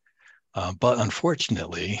time. But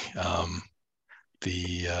unfortunately, a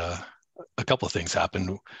couple of things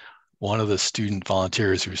happened. One of the student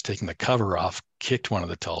volunteers who was taking the cover off kicked one of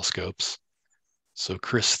the telescopes. So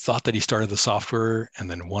Chris thought that he started the software and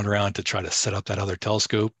then went around to try to set up that other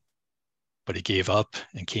telescope, but he gave up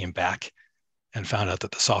and came back and found out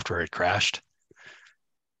that the software had crashed.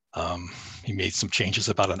 He made some changes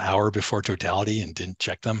about an hour before totality and didn't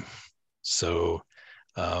check them. So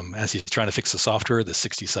as he's trying to fix the software, the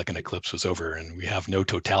 60-second eclipse was over, and we have no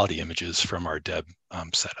totality images from our DEB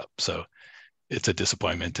setup. So it's a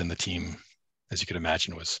disappointment, and the team, as you can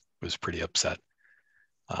imagine, was pretty upset.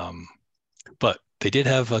 But they did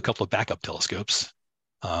have a couple of backup telescopes,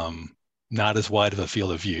 not as wide of a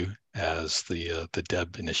field of view as the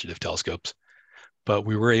DEB initiative telescopes, but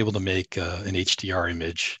we were able to make an HDR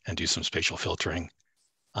image and do some spatial filtering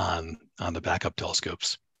on the backup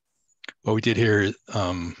telescopes. What we did here is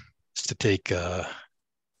to take, I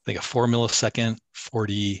think, a 4 millisecond,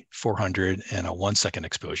 40, 400, and a 1 second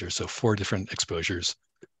exposure. So 4 different exposures,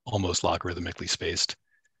 almost logarithmically spaced,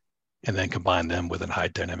 and then combine them with a high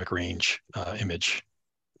dynamic range image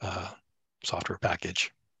software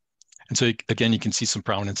package. And so again, you can see some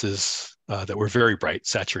prominences that were very bright,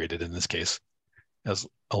 saturated in this case,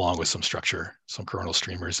 along with some structure, some coronal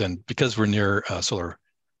streamers. And because we're near solar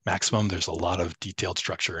maximum, there's a lot of detailed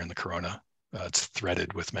structure in the corona. It's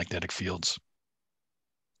threaded with magnetic fields.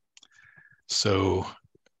 So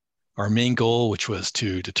our main goal, which was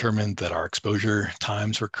to determine that our exposure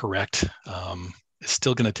times were correct, is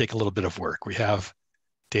still going to take a little bit of work. We have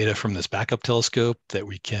data from this backup telescope that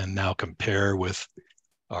we can now compare with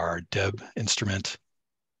our DEB instrument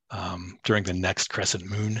during the next crescent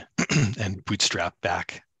moon and bootstrap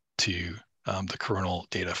back to the coronal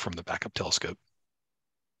data from the backup telescope.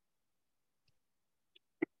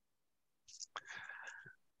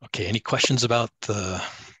 Okay, any questions about the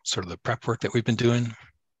sort of the prep work that we've been doing?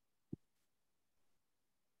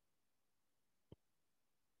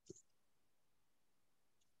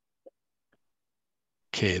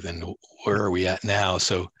 Okay, then where are we at now?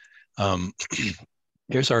 So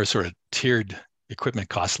here's our sort of tiered equipment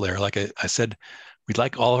cost layer. Like I said, we'd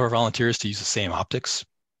like all of our volunteers to use the same optics,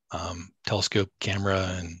 telescope,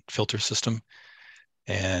 camera, and filter system.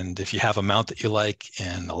 And if you have a mount that you like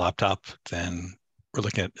and a laptop, then we're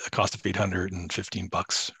looking at a cost of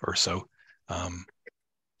 $815 or so.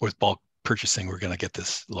 With bulk purchasing, we're going to get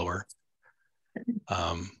this lower.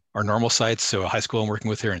 Our normal sites, so a high school I'm working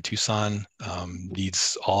with here in Tucson,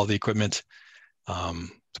 needs all the equipment.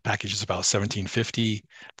 The package is about $1,750.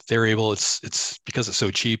 They're able, it's because it's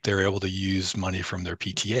so cheap, they're able to use money from their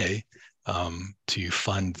PTA to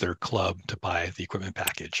fund their club to buy the equipment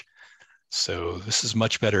package. So this is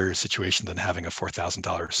much better situation than having a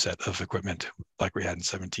 $4,000 set of equipment like we had in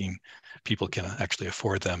 17. People can actually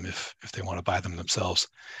afford them if they want to buy them themselves.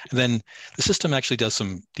 And then the system actually does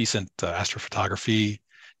some decent astrophotography.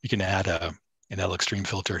 You can add an L extreme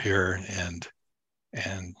filter here and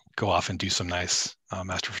go off and do some nice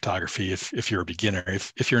astrophotography if you're a beginner.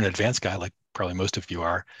 If you're an advanced guy, like probably most of you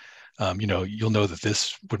are, you'll know that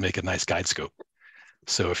this would make a nice guide scope.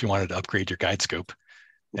 So if you wanted to upgrade your guide scope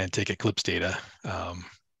and take eclipse data,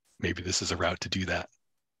 maybe this is a route to do that.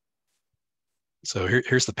 So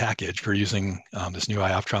here's the package. We're using this new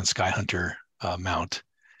Ioptron Skyhunter mount,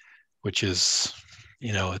 which is,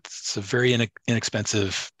 it's a very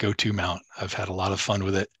inexpensive go-to mount. I've had a lot of fun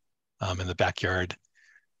with it in the backyard.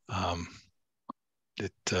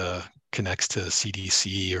 It connects to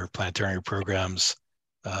CDC or planetary programs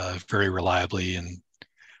very reliably, and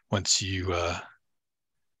once you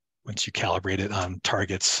calibrate it on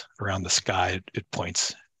targets around the sky, it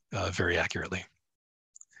points very accurately.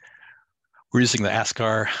 We're using the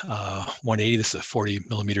ASCAR 180. This is a 40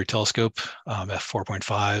 millimeter telescope,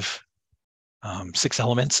 f4.5, 6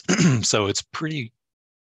 elements. So it's pretty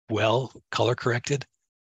well color corrected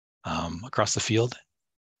across the field.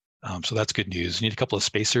 So that's good news. You need a couple of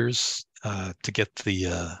spacers to get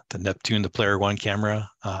the Neptune, the Player One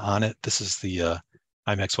camera on it. This is the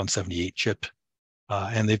IMX 178 chip.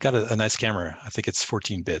 And they've got a nice camera. I think it's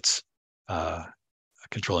 14 bits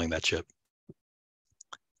controlling that chip.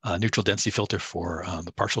 Neutral density filter for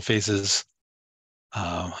the partial phases.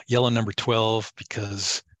 Yellow number 12,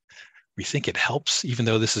 because we think it helps, even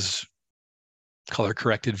though this is color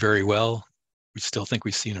corrected very well. We still think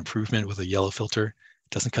we see an improvement with a yellow filter. It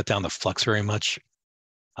doesn't cut down the flux very much.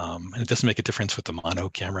 And it doesn't make a difference with the mono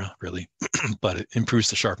camera, really, but it improves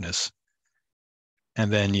the sharpness.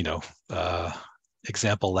 And then,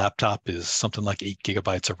 example laptop is something like 8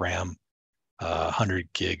 gigabytes of RAM,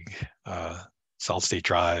 100 gig solid state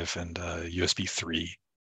drive, and USB 3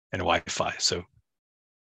 and Wi-Fi. So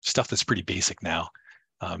stuff that's pretty basic now,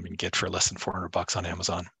 you can get for less than $400 on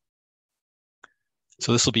Amazon.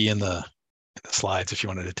 So this will be in the slides if you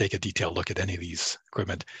wanted to take a detailed look at any of these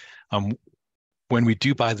equipment. When we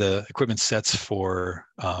do buy the equipment sets for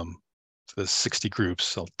the 60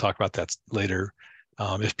 groups, I'll talk about that later.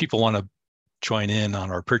 If people want to join in on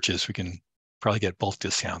our purchase, we can probably get bulk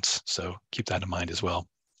discounts. So keep that in mind as well.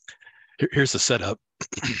 Here's the setup.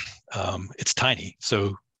 It's tiny.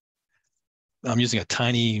 So I'm using a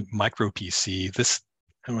tiny micro PC. This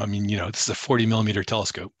is a 40 millimeter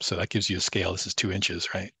telescope. So that gives you a scale. This is 2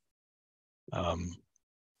 inches, right? A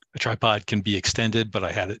tripod can be extended, but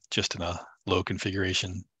I had it just in a low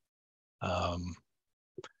configuration.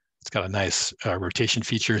 It's got a nice rotation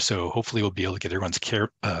feature. So hopefully we'll be able to get everyone's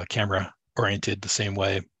camera oriented the same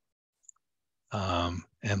way.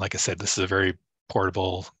 And like I said, this is a very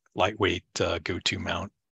portable, lightweight go-to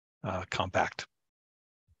mount, compact.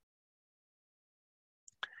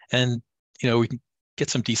 And we can get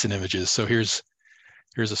some decent images. So here's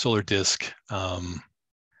a solar disk.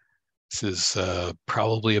 This is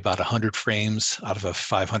probably about 100 frames out of a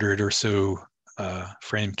 500 or so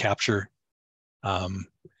frame capture.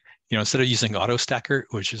 Instead of using Auto Stacker,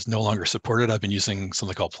 which is no longer supported, I've been using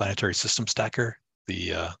something called Planetary System Stacker.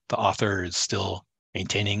 The author is still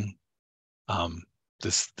maintaining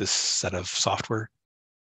this set of software,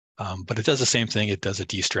 but it does the same thing. It does a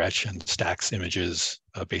de-stretch and stacks images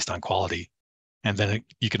based on quality, and then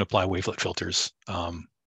you can apply wavelet filters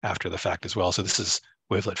after the fact as well. So this is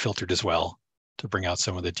wavelet filtered as well to bring out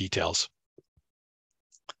some of the details.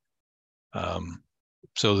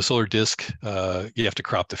 So the solar disk, you have to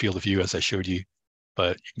crop the field of view as I showed you,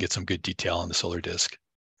 but you can get some good detail on the solar disk.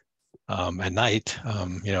 At night,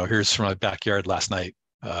 here's from my backyard last night,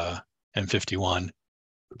 M51,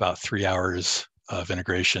 about 3 hours of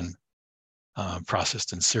integration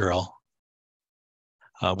processed in serial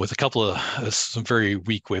with a couple of some very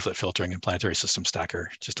weak wavelet filtering and Planetary System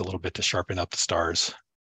Stacker, just a little bit to sharpen up the stars.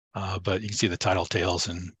 But you can see the tidal tails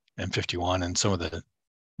in M51 and some of the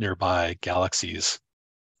nearby galaxies.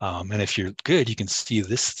 And if you're good, you can see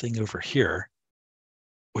this thing over here,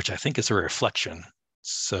 which I think is a reflection.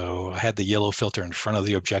 So I had the yellow filter in front of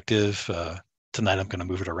the objective. Tonight, I'm going to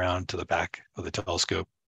move it around to the back of the telescope.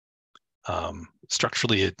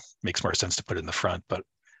 Structurally, it makes more sense to put it in the front, but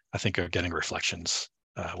I think of getting reflections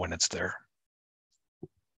when it's there.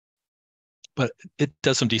 But it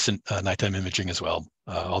does some decent nighttime imaging as well,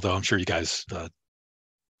 although I'm sure you guys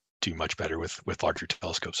do much better with larger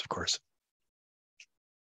telescopes, of course.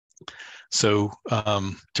 So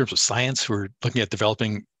in terms of science, we're looking at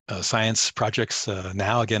developing science projects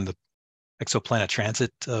now. Again, the exoplanet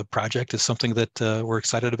transit project is something that we're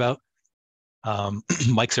excited about.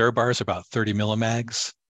 Mike's error bar is about 30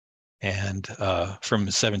 millimags. And from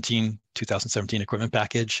 2017 equipment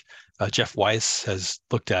package, Jeff Weiss has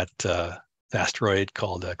looked at the asteroid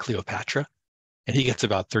called Cleopatra, and he gets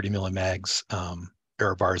about 30 millimags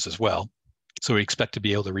error bars as well. So we expect to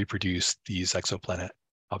be able to reproduce these exoplanet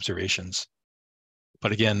observations.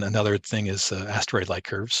 But again, another thing is asteroid light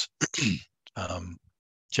curves.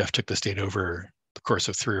 Jeff took this data over the course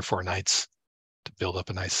of 3 or 4 nights to build up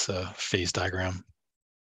a nice phase diagram.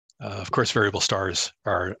 Of course, variable stars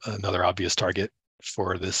are another obvious target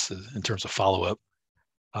for this in terms of follow-up.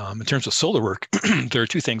 In terms of solar work, there are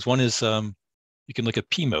 2 things. One is you can look at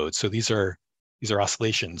P mode. So these are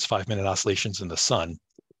oscillations, 5-minute oscillations in the sun.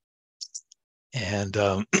 And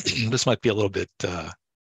this might be a little bit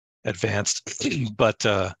advanced, but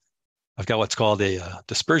I've got what's called a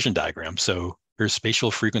dispersion diagram. So here's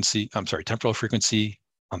temporal frequency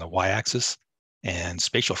on the y-axis, and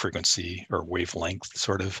spatial frequency or wavelength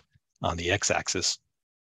sort of on the x-axis.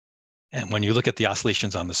 And when you look at the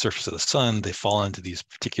oscillations on the surface of the sun, they fall into these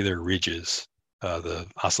particular ridges. The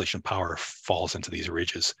oscillation power falls into these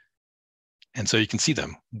ridges. And so you can see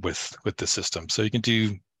them with the system. So you can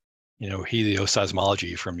do,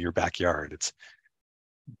 helioseismology from your backyard. It's,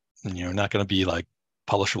 not going to be like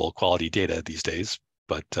publishable quality data these days,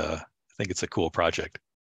 but I think it's a cool project.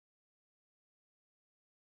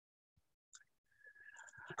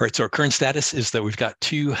 All right, so our current status is that we've got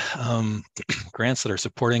 2 grants that are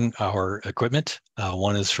supporting our equipment.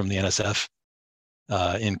 One is from the NSF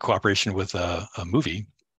in cooperation with a movie.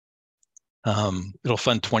 It'll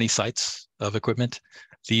fund 20 sites of equipment.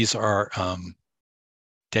 These are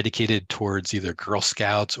dedicated towards either Girl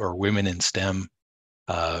Scouts or women in STEM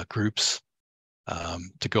groups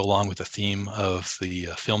to go along with the theme of the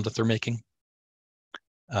film that they're making.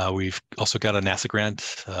 We've also got a NASA grant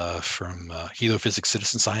from Heliophysics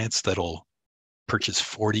Citizen Science that'll purchase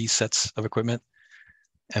 40 sets of equipment.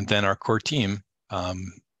 And then our core team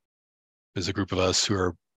is a group of us who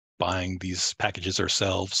are buying these packages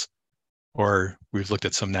ourselves, or we've looked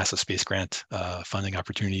at some NASA space grant funding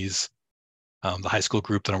opportunities. The high school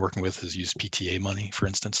group that I'm working with has used PTA money, for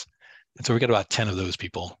instance. And so we've got about 10 of those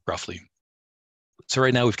people, roughly. So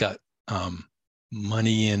right now we've got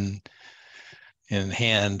money in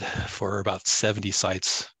hand for about 70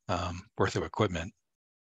 sites worth of equipment.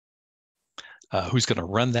 Who's going to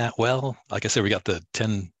run that? Well, like I said, we got the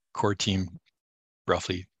 10 core team,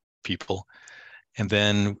 roughly, people. And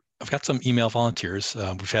then I've got some email volunteers.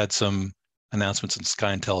 We've had some announcements in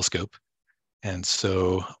Sky and Telescope. And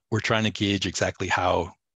so we're trying to gauge exactly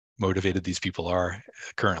how motivated these people are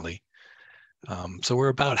currently. So we're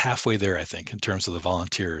about halfway there, I think, in terms of the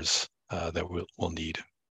volunteers that we'll need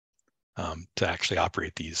to actually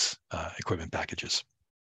operate these equipment packages.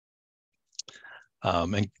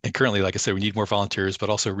 And currently, like I said, we need more volunteers,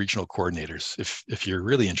 but also regional coordinators. If you're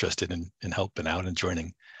really interested in helping out and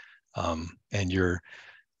joining, and you're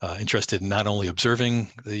interested in not only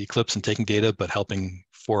observing the eclipse and taking data, but helping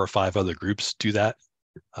 4 or 5 other groups do that,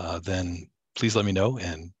 then please let me know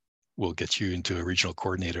and we'll get you into a regional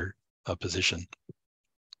coordinator position.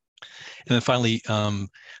 And then finally, the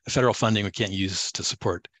federal funding we can't use to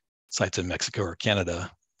support sites in Mexico or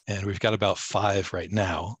Canada. And we've got about 5 right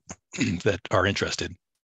now that are interested.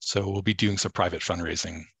 So we'll be doing some private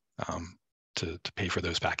fundraising to pay for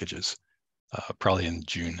those packages, probably in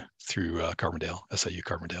June through Carbondale, SIU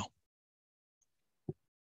Carbondale.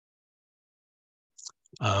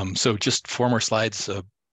 So just 4 more slides,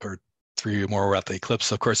 or 3 more about the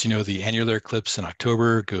eclipse. Of course, the annular eclipse in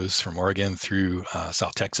October goes from Oregon through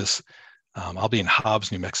South Texas. I'll be in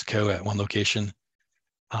Hobbs, New Mexico at one location.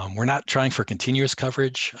 We're not trying for continuous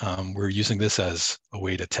coverage. We're using this as a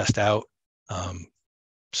way to test out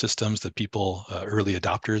systems that people, early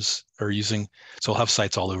adopters, are using. So we'll have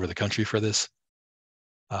sites all over the country for this.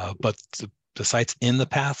 But the sites in the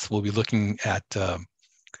path, we'll be looking at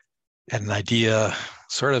an idea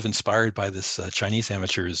sort of inspired by this Chinese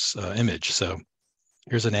amateur's image. So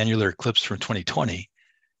here's an annular eclipse from 2020.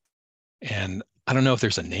 And I don't know if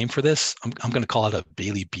there's a name for this. I'm going to call it a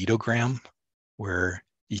Bailey-Bedogram, where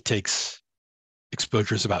he takes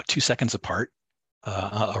exposures about 2 seconds apart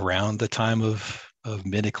around the time of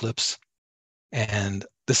mid-eclipse. And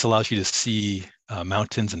this allows you to see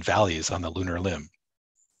mountains and valleys on the lunar limb,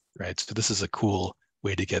 right? So this is a cool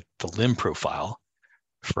way to get the limb profile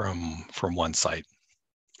from one site.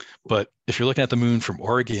 But if you're looking at the moon from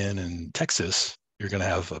Oregon and Texas, you're going to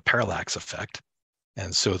have a parallax effect.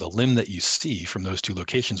 And so the limb that you see from those two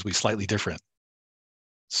locations will be slightly different.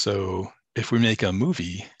 So if we make a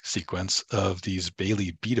movie sequence of these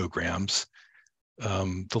Bailey bedograms,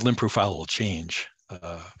 the limb profile will change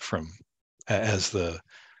as the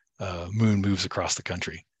moon moves across the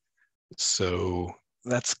country. So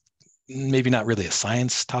that's maybe not really a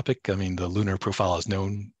science topic. I mean, the lunar profile is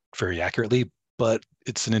known very accurately, but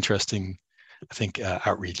it's an interesting, I think,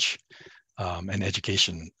 outreach and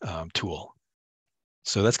education tool.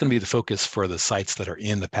 So that's going to be the focus for the sites that are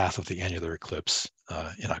in the path of the annular eclipse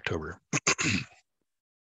in October.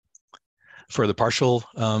 For the partial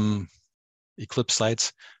eclipse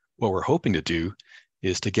sites, what we're hoping to do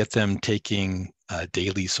is to get them taking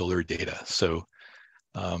daily solar data. So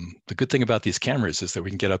the good thing about these cameras is that we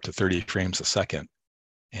can get up to 30 frames a second.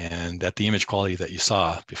 And at the image quality that you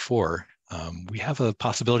saw before, we have a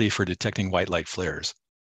possibility for detecting white light flares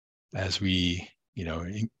as we,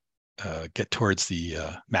 get towards the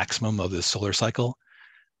maximum of the solar cycle.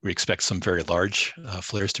 We expect some very large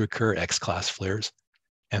flares to occur, X-class flares,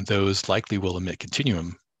 and those likely will emit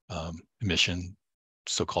continuum emission,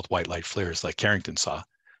 so-called white light flares like Carrington saw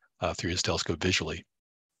through his telescope visually.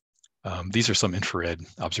 These are some infrared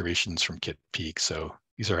observations from Kitt Peak, so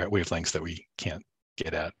these are at wavelengths that we can't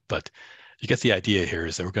get at, but you get the idea here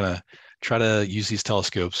is that we're going to try to use these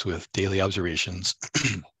telescopes with daily observations.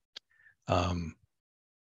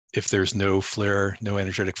 If there's no flare, no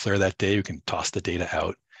energetic flare that day, we can toss the data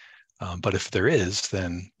out. But if there is,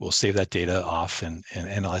 then we'll save that data off and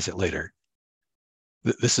analyze it later.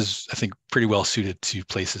 This is, I think, pretty well suited to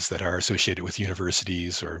places that are associated with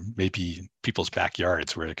universities or maybe people's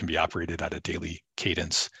backyards where it can be operated at a daily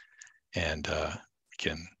cadence, and we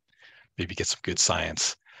can maybe get some good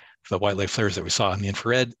science. The white light flares that we saw in the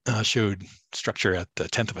infrared showed structure at the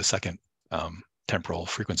 1/10 of a second temporal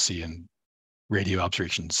frequency, and radio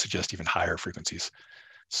observations suggest even higher frequencies.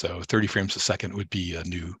 So 30 frames a second would be a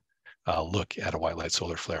new look at a white light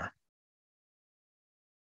solar flare.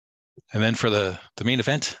 And then for the main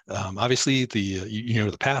event, obviously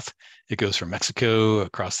the path. It goes from Mexico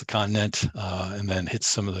across the continent and then hits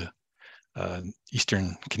some of the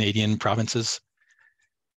eastern Canadian provinces.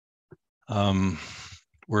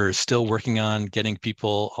 We're still working on getting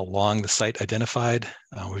people along the site identified.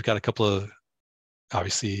 We've got a couple of,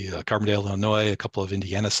 obviously, Carbondale, Illinois, a couple of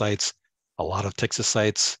Indiana sites, a lot of Texas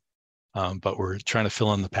sites, but we're trying to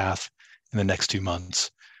fill in the path in the next 2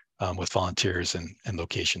 months with volunteers and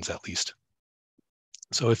locations at least.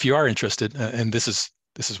 So if you are interested, and this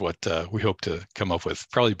is what we hope to come up with,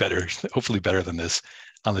 probably better, hopefully better than this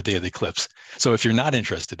on the day of the eclipse. So if you're not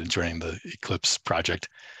interested in joining the Eclipse project,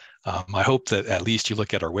 I hope that at least you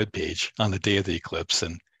look at our webpage on the day of the eclipse,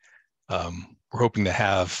 and we're hoping to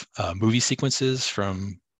have movie sequences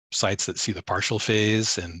from sites that see the partial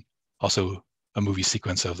phase and also a movie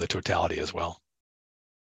sequence of the totality as well.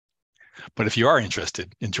 But if you are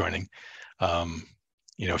interested in joining,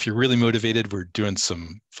 if you're really motivated, we're doing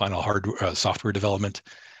some final software development.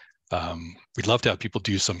 We'd love to have people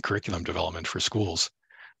do some curriculum development for schools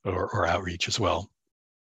or outreach as well.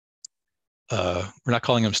 We're not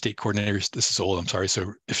calling them state coordinators. This is old, I'm sorry.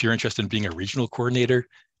 So if you're interested in being a regional coordinator,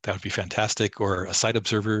 that would be fantastic. Or a site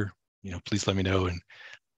observer, please let me know. And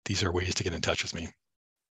these are ways to get in touch with me.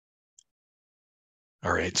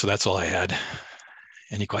 All right, so that's all I had.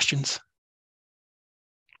 Any questions?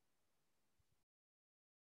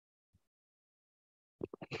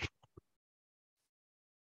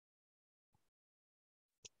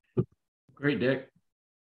 Great, Dick.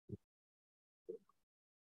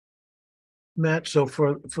 Matt, so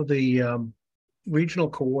for the regional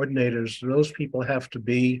coordinators, do those people have to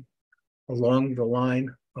be along the line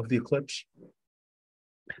of the eclipse?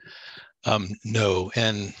 No,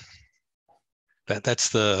 and that's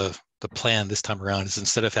the plan this time around. Is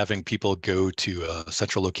instead of having people go to a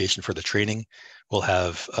central location for the training, we'll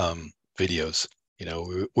have videos.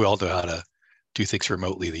 We all know how to do things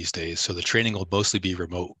remotely these days, so the training will mostly be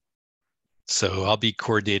remote. So I'll be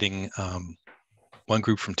coordinating one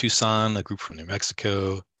group from Tucson, a group from New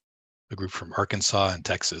Mexico, a group from Arkansas and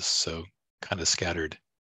Texas, so kind of scattered.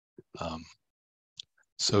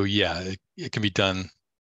 So yeah, it can be done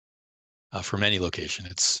from any location.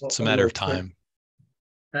 It's a matter of time.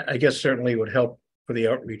 I guess certainly it would help for the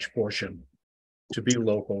outreach portion to be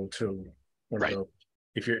local to one of those,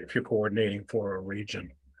 if you're coordinating for a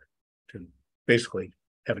region, to basically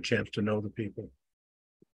have a chance to know the people.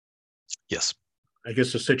 Yes. I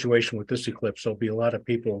guess the situation with this eclipse, there'll be a lot of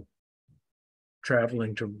people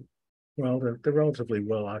traveling to, well, they're relatively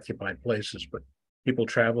well occupied places, but people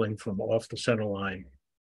traveling from off the center line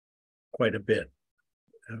quite a bit.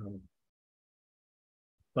 A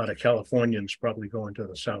lot of Californians probably going to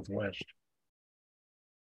the Southwest,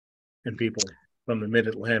 and people from the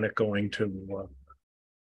Mid-Atlantic going to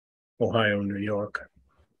Ohio, New York.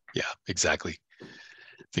 Yeah, exactly. I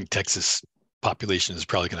think Texas population is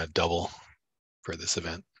probably going to double for this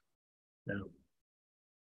event. Yeah.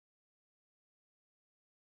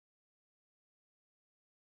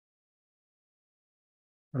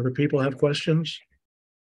 Other people have questions?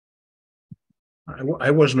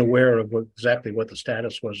 I wasn't aware of exactly what the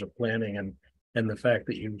status was of planning and the fact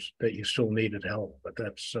that you still needed help, but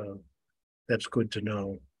that's good to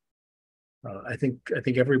know. I think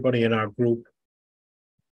everybody in our group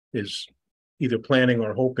is either planning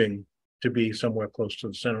or hoping to be somewhere close to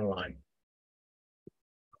the center line.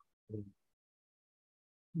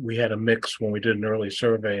 We had a mix when we did an early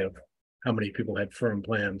survey of how many people had firm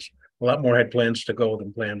plans. A lot more had plans to go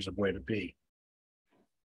than plans of where to be.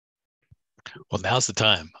 Well, now's the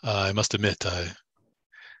time. I must admit, I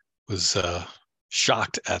was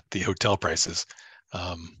shocked at the hotel prices.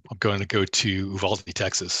 I'm going to go to Uvalde,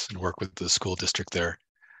 Texas, and work with the school district there,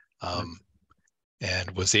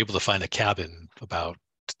 and was able to find a cabin about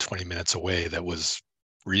 20 minutes away that was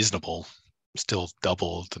reasonable, still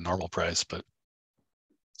double the normal price, but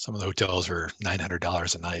some of the hotels were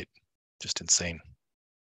 $900 a night, just insane.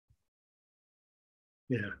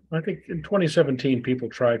 Yeah, I think in 2017, people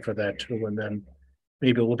tried for that too, and then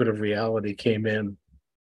maybe a little bit of reality came in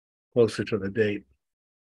closer to the date.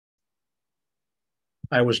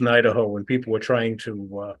 I was in Idaho when people were trying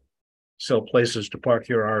to sell places to park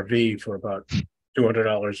your RV for about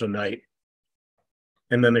 $200 a night.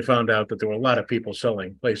 And then they found out that there were a lot of people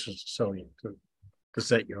selling places to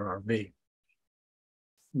set your RV.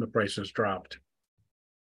 And the prices dropped.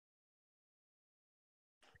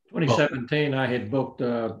 2017, I had booked,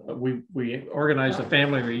 we organized a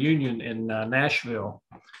family reunion in Nashville.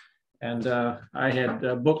 And I had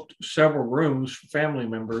booked several rooms for family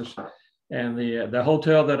members. And the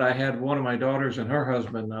hotel that I had one of my daughters and her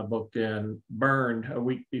husband booked in burned a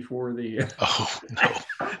week before the. Oh no!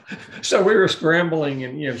 So we were scrambling,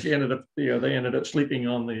 and she ended up, they ended up sleeping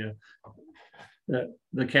on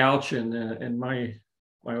the couch in my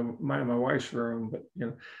wife's room,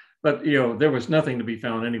 but there was nothing to be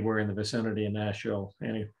found anywhere in the vicinity of Nashville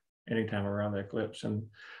anytime around the eclipse. And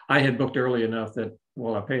I had booked early enough that,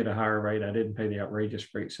 well, I paid a higher rate. I didn't pay the outrageous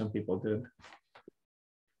rate some people did.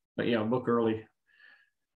 But book early.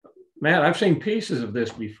 Matt, I've seen pieces of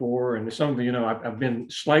this before, and some of I've been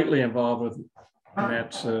slightly involved with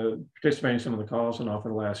Matt's participating in some of the calls and off for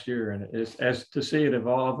the last year, and it's as to see it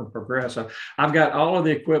evolve and progress. I've got all of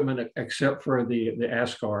the equipment except for the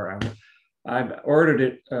ASCAR. I've ordered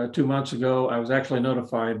it 2 months ago. I was actually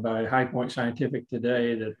notified by High Point Scientific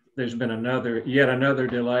today that there's been yet another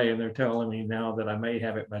delay, and they're telling me now that I may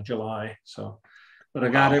have it by July. So, but I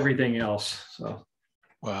got everything else. So.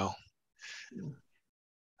 Wow.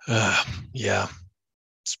 Yeah,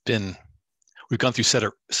 we've gone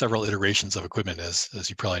through several iterations of equipment, as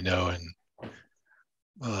you probably know, and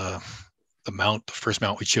the first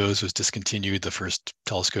mount we chose was discontinued. The first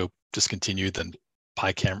telescope discontinued, then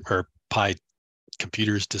Pi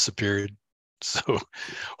computers disappeared. So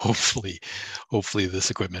hopefully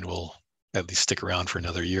this equipment will at least stick around for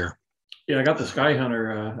another year. Yeah, I got the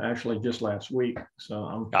Skyhunter actually just last week, so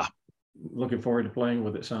I'm looking forward to playing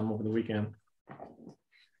with it some over the weekend.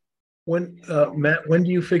 When Matt, when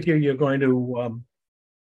do you figure you're going to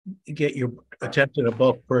get your attempt at a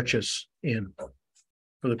bulk purchase in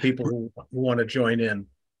for the people who want to join in?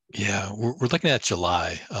 Yeah, we're looking at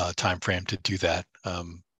July timeframe to do that.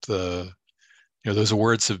 Those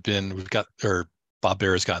awards Bob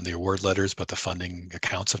Bear has gotten the award letters, but the funding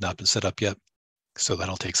accounts have not been set up yet, so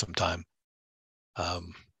that'll take some time.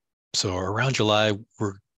 So around July,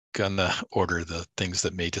 we're gonna order the things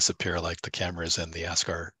that may disappear, like the cameras and the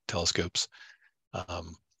ASCAR telescopes,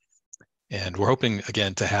 and we're hoping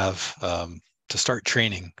again to have to start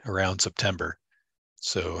training around September.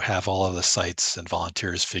 So have all of the sites and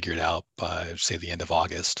volunteers figured out by, say, the end of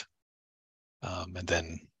August, and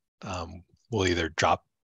then we'll either drop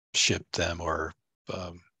ship them or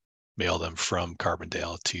mail them from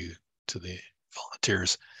Carbondale to the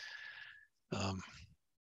volunteers.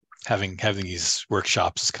 Having these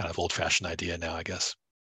workshops is kind of old-fashioned idea now, I guess.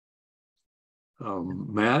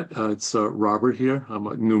 Matt, it's Robert here. I'm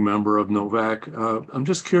a new member of NOVAC. I'm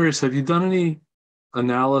just curious, have you done any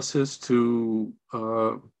analysis to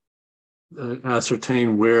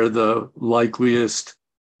ascertain where the likeliest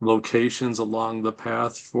locations along the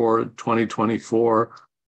path for 2024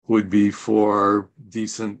 would be for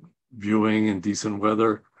decent viewing and decent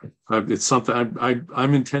weather? It's something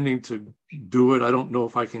I'm intending to do it. I don't know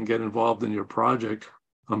if I can get involved in your project.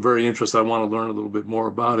 I'm very interested. I want to learn a little bit more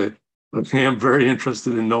about it. But I am very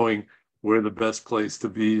interested in knowing where the best place to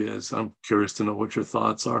be is. I'm curious to know what your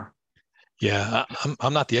thoughts are. Yeah,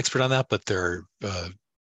 I'm not the expert on that, but there are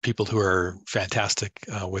people who are fantastic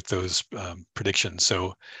with those predictions.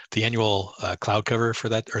 So the annual cloud cover for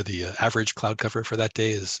that, or the average cloud cover for that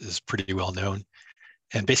day is pretty well known.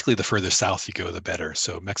 And basically the further south you go, the better.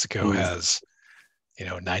 So Mexico has,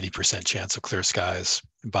 90% chance of clear skies.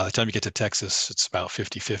 And by the time you get to Texas, it's about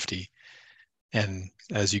 50-50. And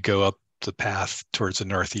as you go up the path towards the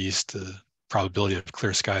northeast, the probability of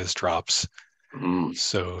clear skies drops.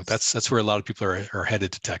 So that's where a lot of people are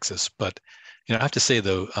headed to Texas. But I have to say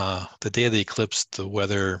though, the day of the eclipse, the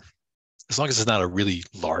weather, as long as it's not a really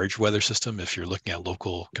large weather system, if you're looking at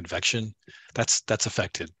local convection, that's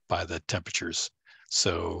affected by the temperatures.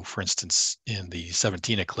 So for instance, in the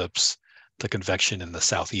 17 eclipse, the convection in the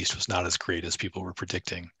southeast was not as great as people were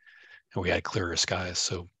predicting, and we had clearer skies.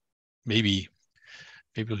 So maybe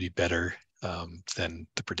it'll be better than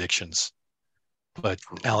the predictions. But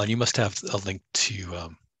Alan, you must have a link to,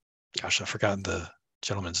 I've forgotten the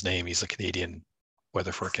gentleman's name. He's a Canadian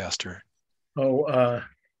weather forecaster. Oh,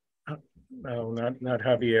 no, not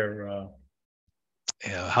Javier.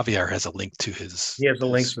 Javier has a link to his. He has a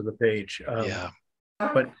link to the page. Yeah.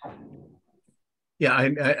 But yeah,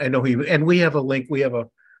 I know he, and we have a link. We have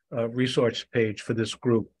a resource page for this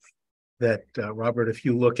group that Robert, if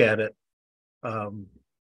you look at it,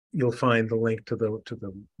 you'll find the link to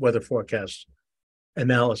the weather forecast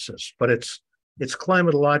analysis. But it's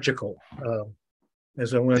climatological.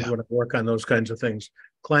 As I learned when I work on those kinds of things,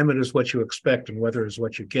 climate is what you expect and weather is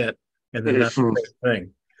what you get, and they're not the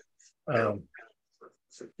same thing.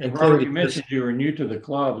 And Robert, you mentioned you were new to the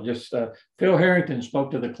club. Phil Harrington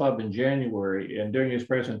spoke to the club in January, and during his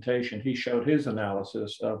presentation, he showed his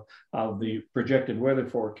analysis of the projected weather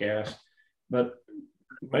forecast, but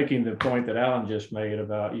making the point that Alan just made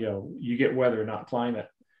about, you get weather, not climate.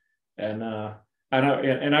 And I know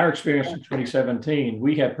in our experience in 2017,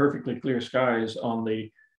 we had perfectly clear skies on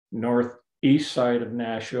the northeast side of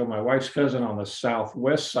Nashville. My wife's cousin on the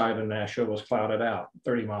southwest side of Nashville was clouded out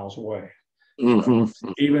 30 miles away. So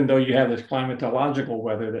even though you have this climatological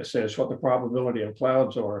weather that says what the probability of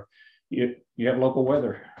clouds are, you have local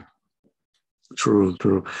weather. True.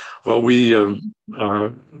 Well, we, a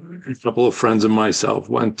couple of friends and myself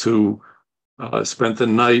went to, spent the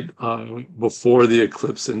night before the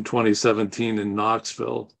eclipse in 2017 in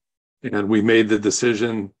Knoxville, and we made the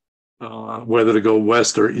decision whether to go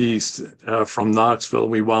west or east from Knoxville.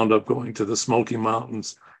 We wound up going to the Smoky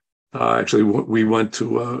Mountains. Actually, we went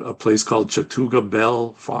to a place called Chattooga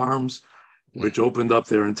Bell Farms, which opened up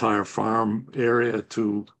their entire farm area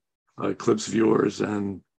to eclipse viewers,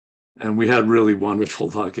 and we had really wonderful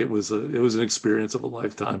luck. It was an experience of a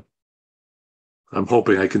lifetime. I'm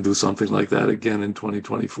hoping I can do something like that again in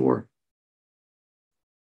 2024.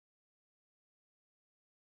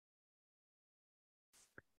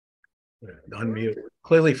 Unmute.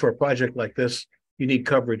 Clearly, for a project like this, you need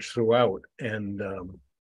coverage throughout, and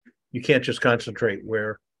you can't just concentrate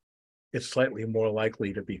where it's slightly more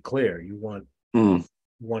likely to be clear. You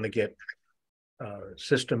want to get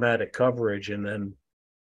systematic coverage, and then,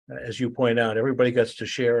 as you point out, everybody gets to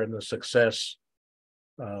share in the success,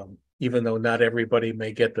 even though not everybody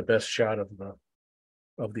may get the best shot of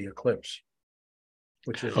the eclipse,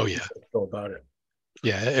 which is go about it.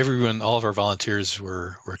 Yeah, everyone, all of our volunteers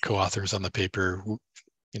were co-authors on the paper.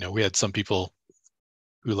 We had some people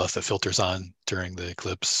who left the filters on during the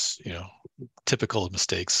eclipse, typical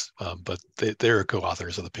mistakes, but they were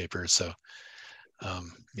co-authors of the paper. So,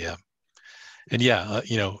 yeah. And yeah,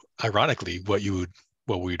 ironically, what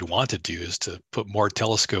we'd want to do is to put more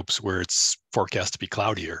telescopes where it's forecast to be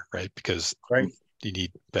cloudier, right? Because you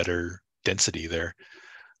need better density there.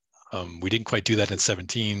 We didn't quite do that in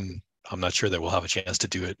 17. I'm not sure that we'll have a chance to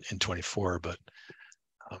do it in 24, but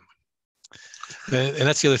and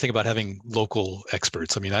that's the other thing about having local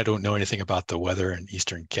experts. I mean, I don't know anything about the weather in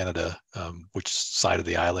Eastern Canada, which side of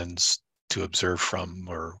the islands to observe from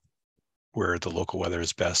or where the local weather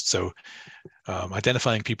is best. So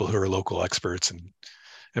identifying people who are local experts and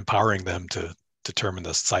empowering them to determine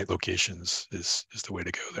the site locations is the way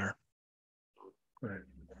to go there. Right.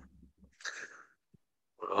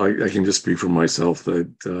 I can just speak for myself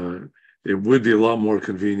that it would be a lot more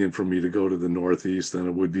convenient for me to go to the northeast than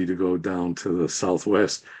it would be to go down to the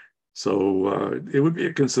southwest. So it would be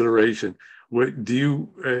a consideration. What do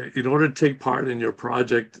you, in order to take part in your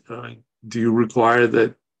project, do you require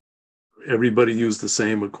that everybody use the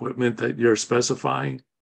same equipment that you're specifying?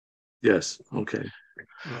 Yes. Okay.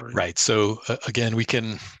 All right. Right. So again, we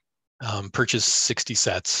can purchase 60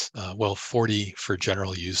 sets, 40 for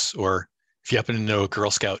general use, or if you happen to know a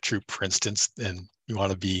Girl Scout troop, for instance, and you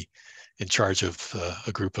want to be in charge of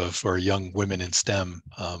a group of or young women in STEM,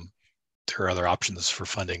 there are other options for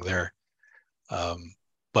funding there.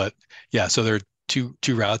 But yeah, so there are two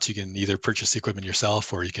routes. You can either purchase the equipment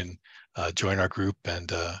yourself, or you can join our group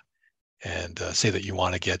and say that you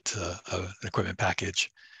want to get an equipment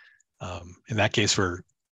package. In that case, we're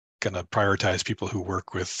going to prioritize people who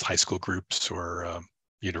work with high school groups or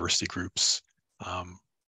university groups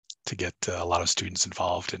to get a lot of students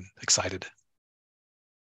involved and excited.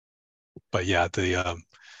 But yeah, the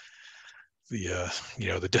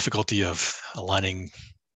difficulty of aligning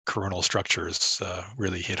coronal structures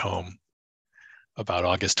really hit home about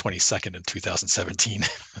August 22nd in 2017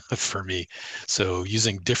 for me. So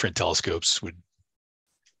using different telescopes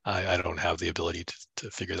I don't have the ability to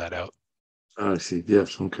figure that out. I see.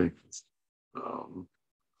 Yes. Okay.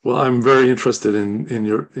 Well, I'm very interested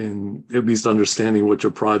in at least understanding what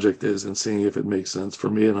your project is and seeing if it makes sense for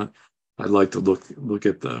me. And I'd like to look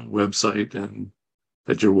at the website and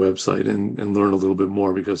at your website and learn a little bit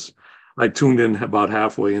more, because I tuned in about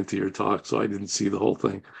halfway into your talk, so I didn't see the whole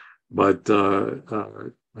thing. But I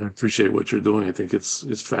appreciate what you're doing. I think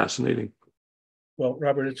it's fascinating. Well,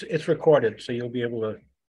 Robert, it's recorded, so you'll be able to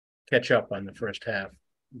catch up on the first half.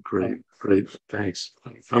 Great. Thanks.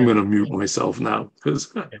 I'm going to mute myself now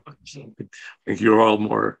because I think you're all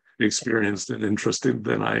more experienced and interesting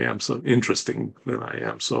than I am.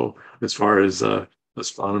 So as far as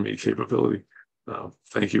astronomy capability,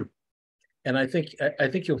 thank you. And I think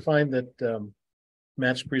you'll find that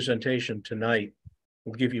Matt's presentation tonight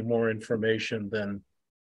will give you more information than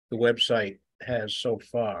the website has so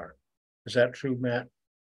far. Is that true, Matt?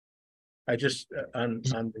 I just on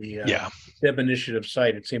the Deb Initiative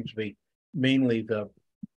site, it seems to be mainly the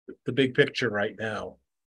big picture right now.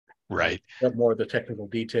 Right. But more of the technical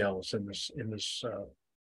details in this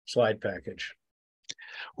slide package.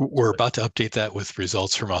 We're about to update that with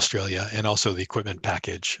results from Australia and also the equipment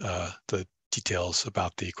package, the details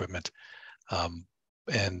about the equipment.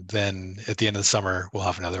 And then at the end of the summer, we'll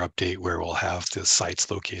have another update where we'll have the sites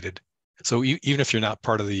located. So even if you're not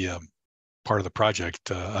part of the project,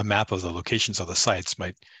 a map of the locations of the sites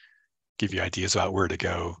might give you ideas about where to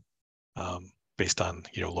go based on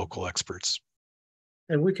local experts.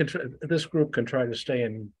 And we can this group can try to stay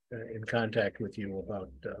in contact with you about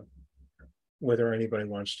whether anybody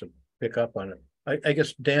wants to pick up on it. I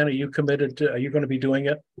guess, Dan, are you committed to? Are you going to be doing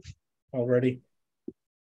it already?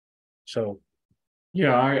 So,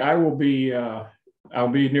 yeah, I will be. I'll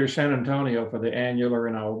be near San Antonio for the annular,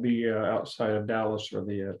 and I'll be outside of Dallas for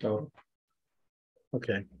the total.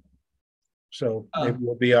 Okay. So maybe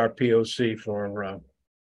we'll be our POC for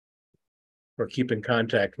keeping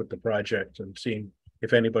contact with the project and seeing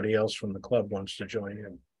if anybody else from the club wants to join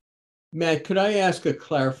in. Matt, could I ask a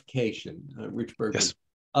clarification, Rich Bergman? Yes.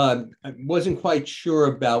 I wasn't quite sure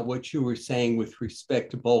about what you were saying with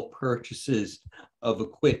respect to bulk purchases of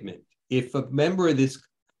equipment. If a member of this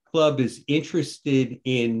club is interested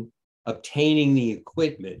in obtaining the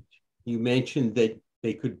equipment, you mentioned that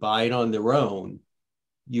they could buy it on their own.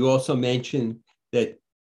 You also mentioned that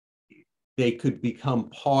they could become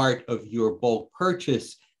part of your bulk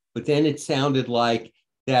purchase, but then it sounded like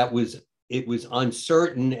it was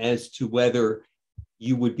uncertain as to whether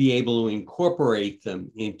you would be able to incorporate them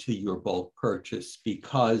into your bulk purchase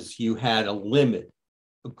because you had a limit.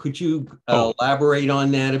 Could you elaborate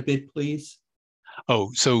on that a bit, please?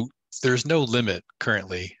 So there's no limit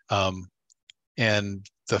currently. And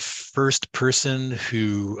the first person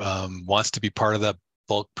who wants to be part of that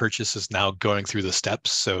bulk purchase is now going through the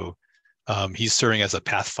steps. So he's serving as a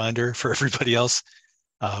pathfinder for everybody else.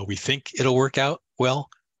 We think it'll work out well.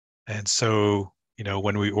 And so,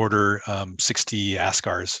 when we order 60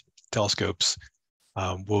 ASCARs telescopes,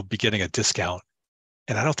 we'll be getting a discount.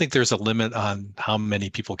 And I don't think there's a limit on how many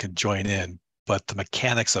people can join in, but the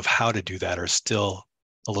mechanics of how to do that are still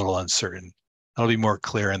a little uncertain. That'll be more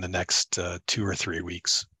clear in the next 2 or 3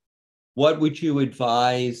 weeks. What would you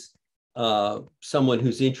advise someone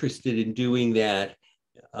who's interested in doing that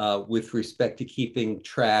with respect to keeping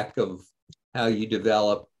track of how you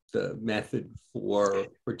develop the method for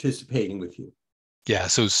participating with you? Yeah,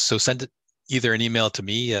 so send it either an email to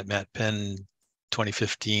me at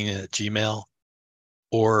mattpenn2015@gmail,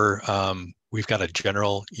 or we've got a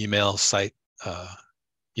general email site,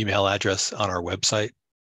 email address on our website.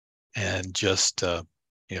 and just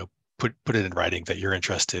put it in writing that you're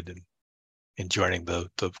interested in joining the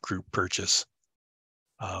group purchase.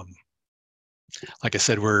 Like I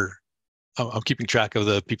said, I'm keeping track of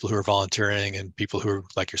the people who are volunteering and people who are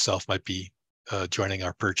like yourself might be joining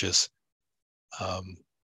our purchase.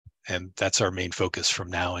 And that's our main focus from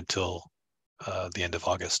now until the end of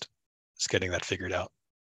August, is getting that figured out.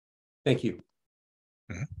 Thank you.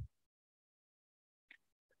 Mm-hmm.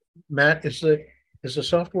 Matt, is the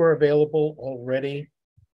software available already?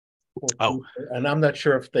 And I'm not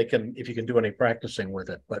sure if you can do any practicing with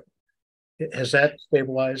it, but has that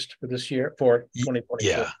stabilized for this year, for 2024?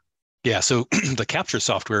 Yeah. So the capture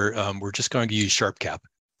software, we're just going to use SharpCap.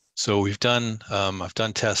 So I've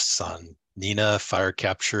done tests on Nina, Fire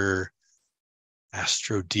Capture,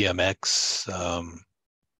 Astro DMX,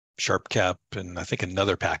 SharpCap, and I think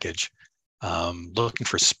another package, looking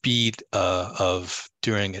for speed of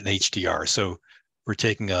doing an HDR. So we're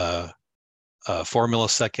taking a 4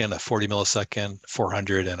 millisecond, a 40 millisecond,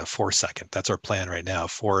 400, and a 4 second. That's our plan right now,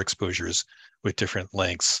 4 exposures with different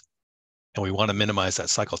lengths. And we want to minimize that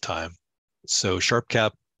cycle time. So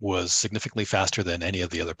SharpCap was significantly faster than any of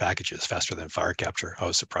the other packages, faster than Fire Capture. I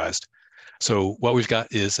was surprised. So what we've got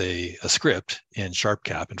is a script in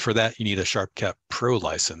SharpCap. And for that, you need a SharpCap Pro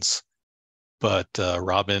license. But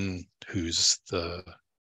Robin, who's the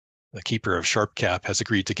keeper of SharpCap, has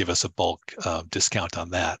agreed to give us a bulk discount on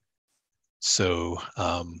that. So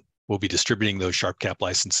we'll be distributing those SharpCap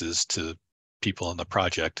licenses to people in the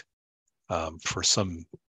project for some.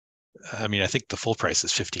 I mean, I think the full price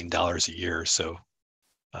is $15 a year. So,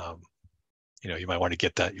 you might want to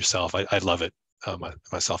get that yourself. I'd love it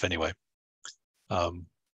myself anyway.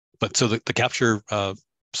 But so the capture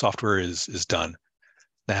software is done.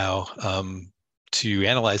 Now, to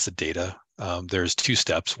analyze the data, there's 2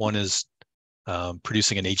 steps. One is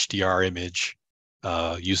producing an HDR image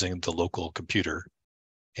using the local computer.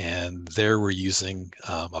 And there we're using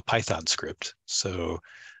a Python script. So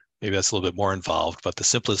maybe that's a little bit more involved, but the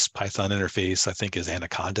simplest Python interface, I think, is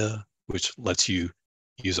Anaconda, which lets you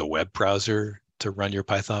use a web browser to run your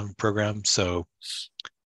Python program. So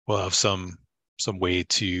we'll have some way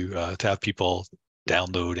to have people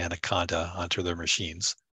download Anaconda onto their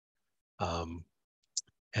machines. And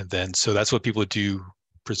then, so that's what people do,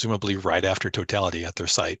 presumably right after totality at their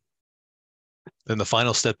site. Then the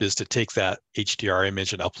final step is to take that HDR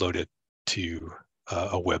image and upload it to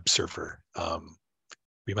a web server.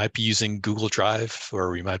 We might be using Google Drive,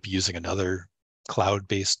 or we might be using another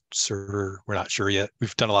cloud-based server. We're not sure yet.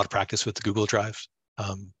 We've done a lot of practice with the Google Drive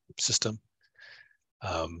system.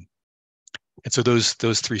 And so those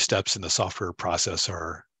 3 steps in the software process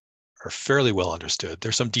are fairly well understood.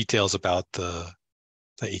 There's some details about the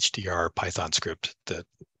HDR Python script that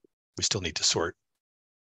we still need to sort.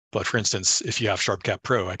 But for instance, if you have SharpCap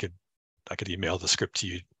Pro, I could email the script to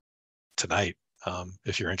you tonight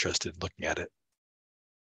if you're interested in looking at it.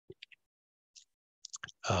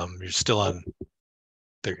 You're still on.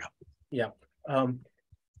 There you go. Yeah.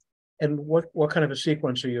 And what kind of a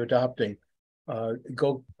sequence are you adopting?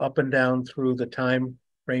 Go up and down through the time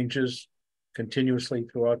ranges continuously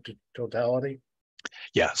throughout the totality?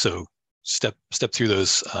 Yeah. So step through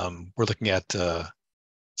those. We're looking at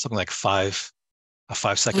something like a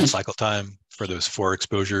 5-second cycle time for those 4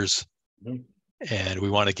 exposures. Mm-hmm. And we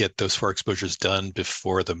want to get those 4 exposures done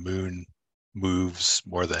before the moon moves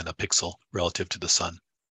more than a pixel relative to the sun.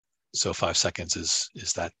 So 5 seconds is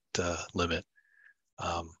that limit.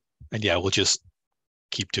 And yeah, we'll just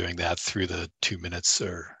keep doing that through the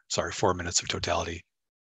 4 minutes of totality.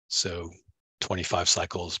 So 25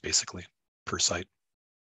 cycles basically per site.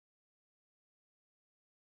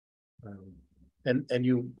 And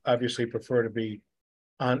you obviously prefer to be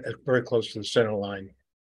on very close to the center line.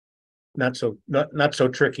 Not so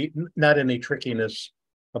tricky, not any trickiness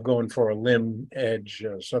of going for a limb edge,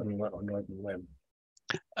 southern or northern limb.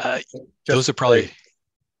 Those are probably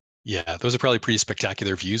pretty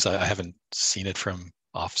spectacular views. I haven't seen it from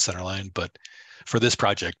off center line, but for this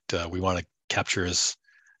project, we want to capture as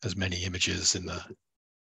many images in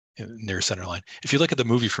near center line. If you look at the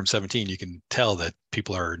movie from 17, you can tell that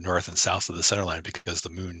people are north and south of the center line because the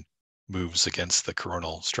moon moves against the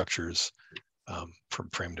coronal structures from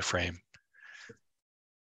frame to frame.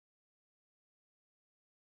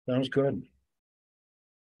 Sounds good.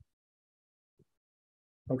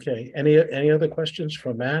 Okay. Any other questions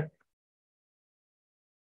for Matt?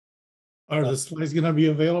 Are the slides going to be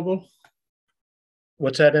available?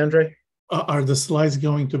 What's that, Andre? Are the slides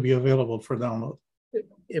going to be available for download?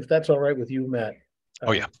 If that's all right with you, Matt.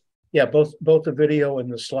 Oh yeah. Yeah, both the video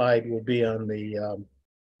and the slide will be on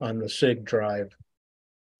the SIG drive,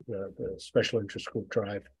 the special interest group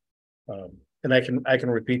drive. And I can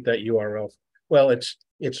repeat that URL. Well,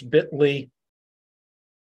 it's bit.ly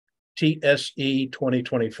TSE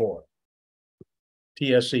 2024.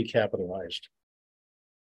 TSE capitalized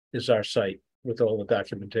is our site with all the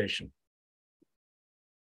documentation,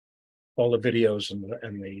 all the videos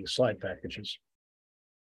and the slide packages.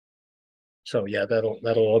 So yeah, that'll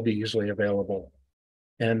all be easily available.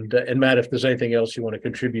 And Matt, if there's anything else you want to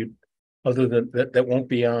contribute other than that won't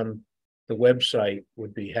be on the website,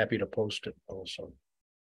 would be happy to post it also.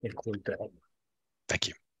 Include that. Thank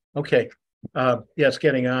you. Okay. Yeah, it's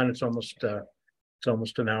getting on. It's almost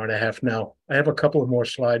an hour and a half now. I have a couple of more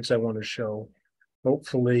slides I want to show,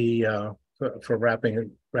 hopefully for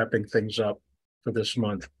wrapping things up for this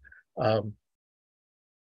month.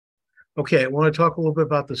 Okay, I want to talk a little bit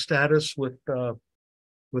about the status with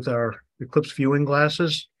our Eclipse viewing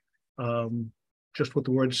glasses. Just what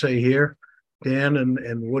the words say here. Dan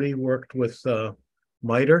and Woody worked with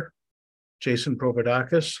MITRE, Jason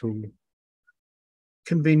Provodakis, who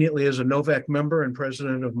conveniently is a Novak member and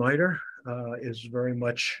president of MITRE, is very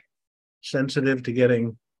much sensitive to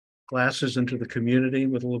getting glasses into the community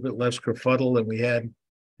with a little bit less kerfuddle than we had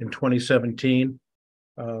in 2017.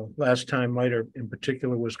 Last time MITRE in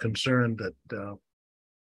particular was concerned that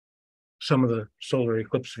some of the solar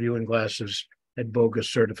eclipse viewing glasses had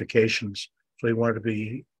bogus certifications. So we wanted to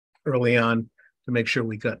be early on to make sure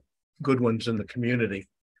we got good ones in the community.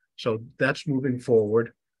 So that's moving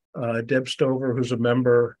forward. Deb Stover, who's a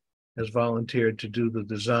member, has volunteered to do the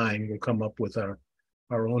design. We'll come up with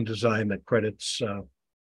our own design that credits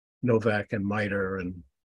Novak and MITRE and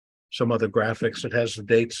some other graphics. It has the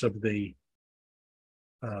dates of the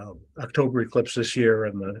October eclipse this year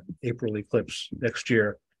and the April eclipse next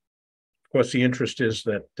year. Of course, the interest is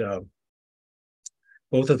that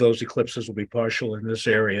both of those eclipses will be partial in this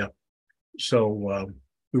area. So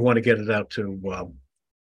we want to get it out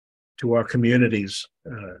to our communities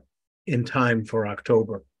in time for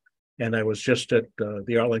October. And I was just at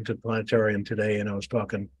the Arlington Planetarium today, and I was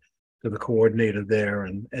talking to the coordinator there,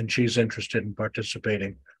 and she's interested in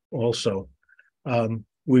participating also.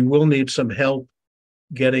 We will need some help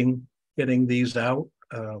getting these out.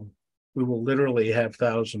 We will literally have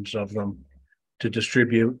thousands of them to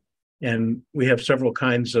distribute, and we have several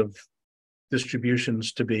kinds of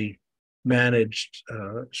distributions to be managed,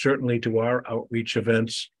 certainly to our outreach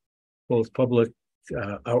events, both public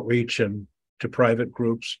outreach and to private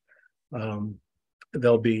groups.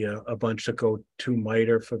 There'll be a bunch that go to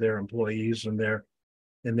MITRE for their employees and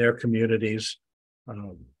their communities.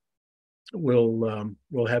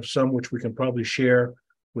 We'll have some which we can probably share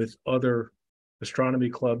with other astronomy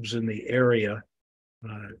clubs in the area,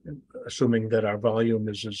 assuming that our volume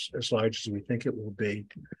is as large as we think it will be.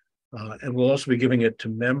 And we'll also be giving it to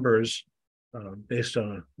members based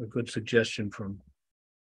on a good suggestion from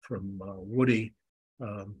Woody,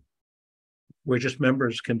 where just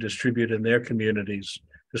members can distribute in their communities.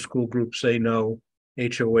 The school groups they know,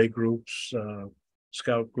 HOA groups,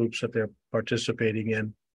 scout groups that they're participating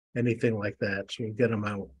in, anything like that. So we'll get them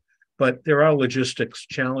out. But there are logistics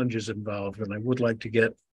challenges involved, and I would like to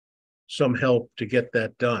get some help to get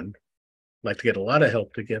that done. I'd like to get a lot of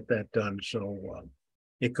help to get that done, so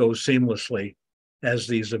it goes seamlessly as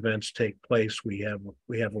these events take place. We have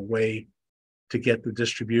a way to get the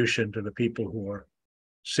distribution to the people who are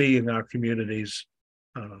seeing our communities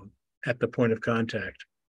at the point of contact.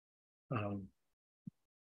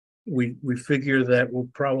 We figure that we'll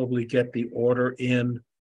probably get the order in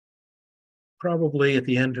probably at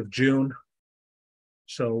the end of June,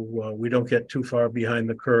 so we don't get too far behind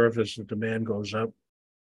the curve as the demand goes up.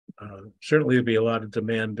 Certainly there'll be a lot of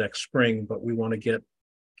demand next spring, but we want to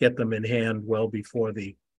get them in hand well before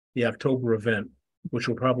the October event, which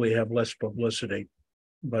will probably have less publicity,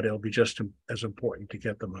 but it'll be just as important to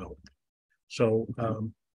get them out. So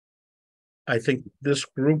I think this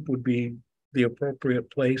group would be the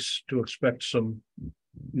appropriate place to expect some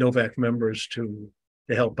Novak members to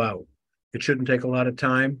help out. It shouldn't take a lot of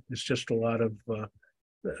time. It's just a lot of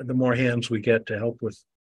the more hands we get to help with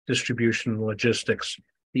distribution and logistics,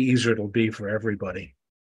 the easier it'll be for everybody.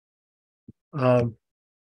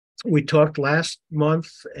 We talked last month,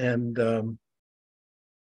 and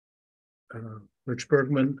Rich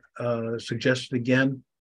Bergman suggested again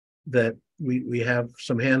that we have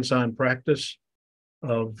some hands-on practice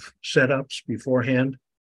of setups beforehand.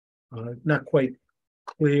 Not quite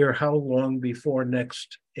clear how long before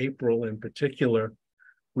next April in particular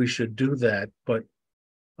we should do that, but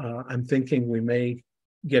I'm thinking we may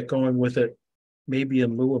get going with it maybe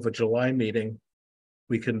in lieu of a July meeting.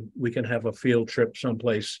 We can have a field trip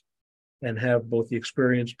someplace and have both the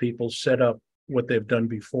experienced people set up what they've done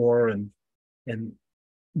before and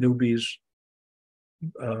newbies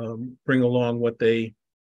bring along what they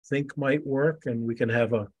think might work, and we can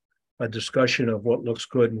have a discussion of what looks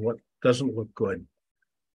good and what doesn't look good.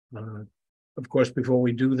 Of course, before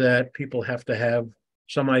we do that, people have to have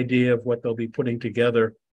some idea of what they'll be putting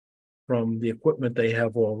together from the equipment they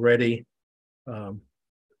have already.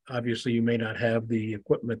 Obviously, you may not have the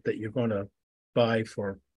equipment that you're going to buy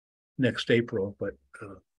for next April, but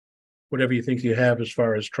whatever you think you have as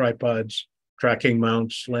far as tripods, tracking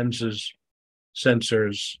mounts, lenses,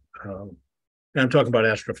 sensors. And I'm talking about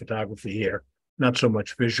astrophotography here, not so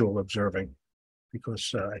much visual observing,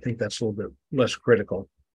 because I think that's a little bit less critical.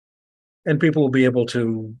 And people will be able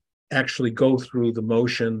to actually go through the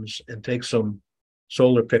motions and take some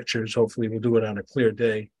solar pictures. Hopefully we'll do it on a clear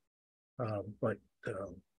day, but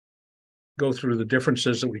go through the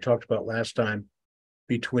differences that we talked about last time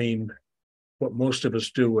between what most of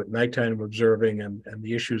us do at nighttime observing and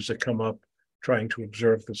the issues that come up trying to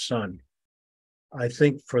observe the sun. I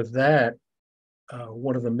think for that,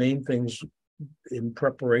 one of the main things in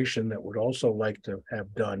preparation that would also like to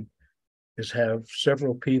have done is have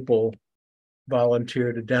several people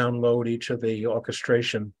volunteer to download each of the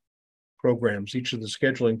orchestration programs, each of the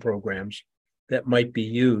scheduling programs that might be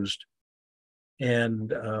used,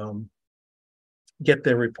 and get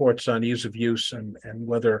their reports on ease of use and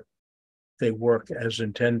whether they work as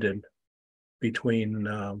intended between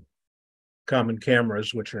common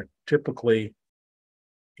cameras, which are typically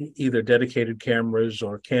either dedicated cameras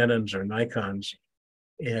or Canons or Nikons,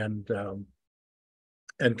 and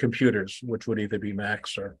computers, which would either be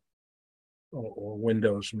Macs or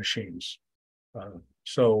Windows machines.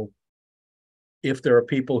 So if there are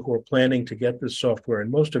people who are planning to get this software,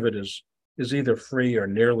 and most of it is either free or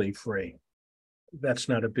nearly free, that's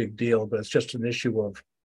not a big deal, but it's just an issue of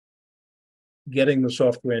getting the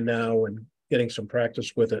software now and getting some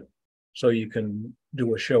practice with it so you can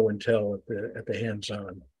do a show and tell at the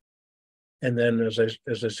hands-on. And then, as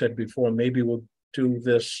I said before, maybe we'll do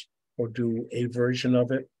this or do a version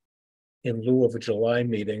of it in lieu of a July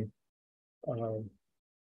meeting. Or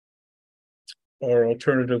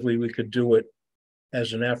alternatively, we could do it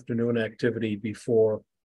as an afternoon activity before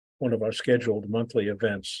one of our scheduled monthly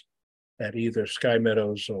events at either Sky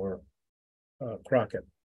Meadows or Crockett.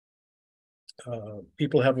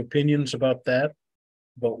 People have opinions about that,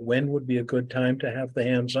 but when would be a good time to have the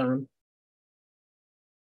hands-on?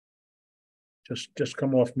 Just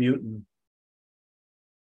come off mute and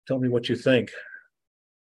tell me what you think.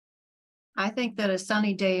 I think that a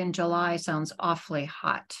sunny day in July sounds awfully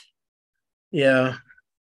hot. Yeah,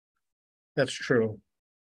 that's true.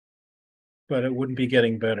 But it wouldn't be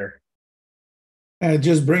getting better.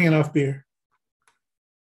 Just bring enough beer.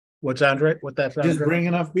 What's Andre? What that's Andre? Just bring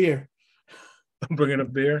enough beer. I'm bringing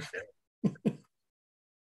up beer.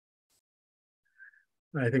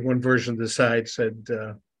 I think one version of the side said,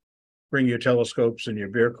 bring your telescopes and your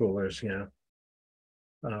beer coolers, yeah.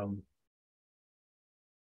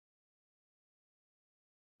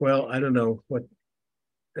 Well, I don't know what,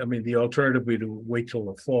 I mean, the alternative would be to wait till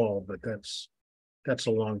the fall, but that's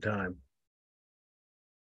a long time.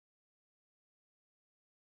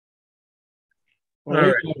 Well,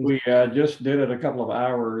 even if we just did it a couple of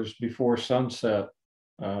hours before sunset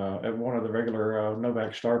at one of the regular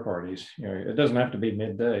Novak star parties, you know, it doesn't have to be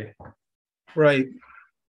midday. Right.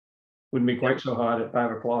 Wouldn't be quite so hot at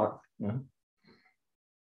 5 o'clock. Yeah.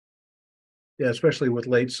 Yeah, especially with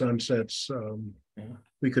late sunsets,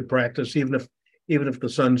 we could practice even if the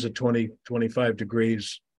sun's at 20, 25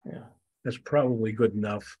 degrees. Yeah, that's probably good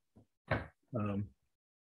enough. Well,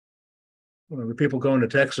 the people going to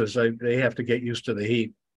Texas, they have to get used to the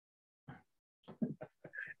heat.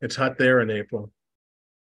 It's hot there in April.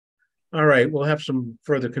 All right, we'll have some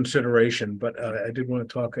further consideration, but I did want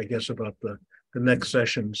to talk, I guess, about the next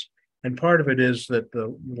sessions. And part of it is that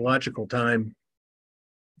the logical time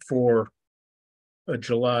for a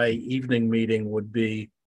July evening meeting would be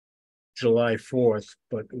July 4th,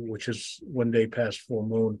 but which is one day past full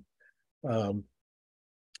moon.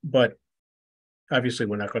 But obviously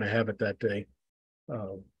we're not going to have it that day.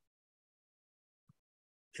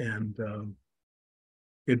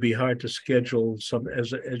 It'd be hard to schedule some,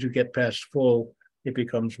 as you get past full, it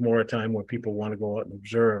becomes more a time where people want to go out and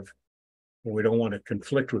observe. And we don't want to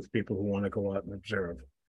conflict with people who want to go out and observe.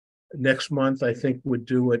 Next month, I think we'd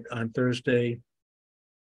do it on Thursday,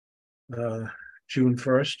 June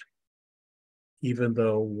 1st, even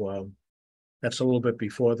though that's a little bit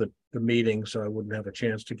before the meeting, so I wouldn't have a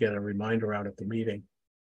chance to get a reminder out at the meeting.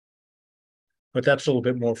 But that's a little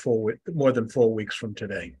bit more than 4 weeks from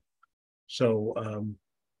today. So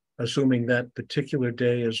assuming that particular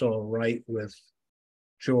day is all right with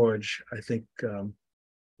George, I think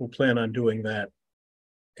we'll plan on doing that.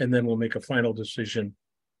 And then we'll make a final decision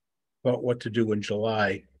about what to do in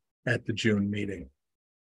July at the June meeting.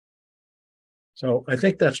 So I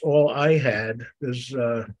think that's all I had. Does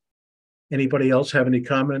anybody else have any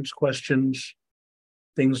comments, questions,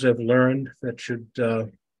 things they've learned that should that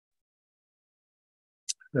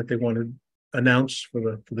they want to announce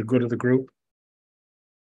for the good of the group?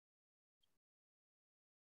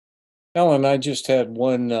 Ellen, I just had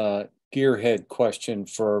one gearhead question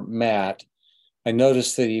for Matt. I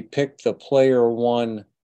noticed that he picked the Player One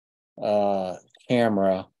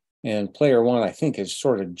camera, and Player One, I think, has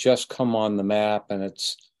sort of just come on the map, and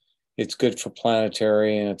it's good for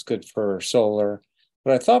planetary and it's good for solar.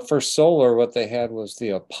 But I thought for solar, what they had was the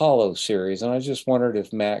Apollo series, and I just wondered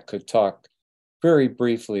if Matt could talk very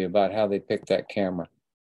briefly about how they picked that camera.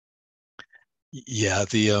 Yeah,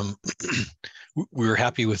 the we were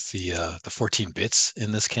happy with the 14 bits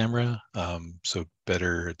in this camera, so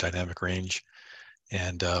better dynamic range,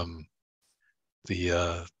 and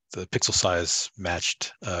the pixel size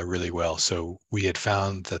matched really well. So we had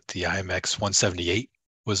found that the IMX 178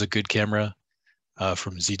 was a good camera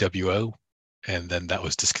from ZWO, and then that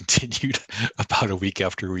was discontinued about a week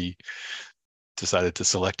after we decided to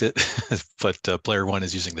select it. But Player One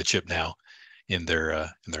is using the chip now in their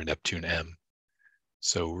Neptune M.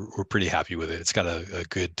 So we're pretty happy with it. It's got a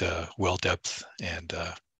good well depth and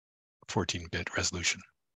 14-bit resolution.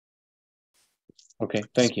 Okay,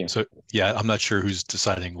 thank you. So yeah, I'm not sure who's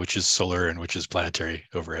deciding which is solar and which is planetary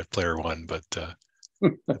over at Player One, but I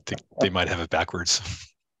think they might have it backwards.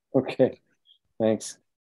 Okay, thanks.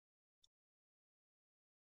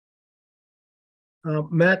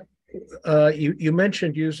 Matt, you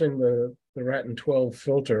mentioned using the Ratten 12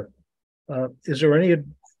 filter. Is there any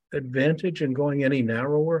advantage in going any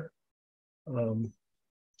narrower?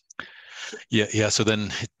 Yeah. So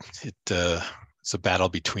then it's a battle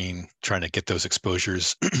between trying to get those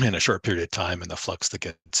exposures in a short period of time and the flux that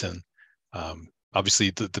gets in. Obviously,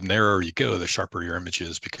 the narrower you go, the sharper your image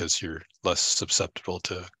is because you're less susceptible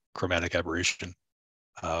to chromatic aberration.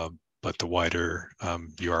 But the wider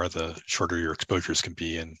you are, the shorter your exposures can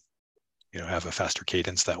be, and have a faster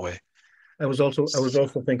cadence that way. I was also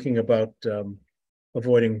thinking about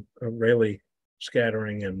avoiding Rayleigh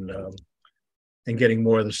scattering and getting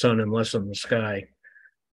more of the sun and less in the sky,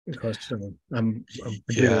 because I'm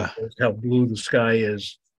Yeah. how blue the sky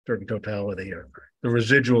is during totality, or the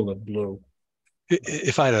residual of blue.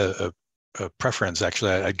 If I had a preference,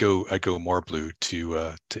 actually, I'd go more blue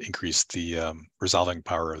to increase the resolving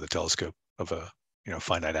power of the telescope, of a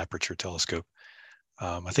finite aperture telescope.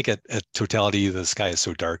 I think at totality, the sky is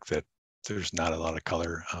so dark that there's not a lot of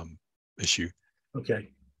color issue. Okay.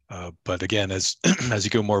 But again, as as you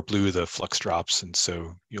go more blue, the flux drops, and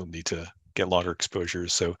so you'll need to get longer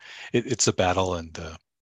exposures. So it's a battle, and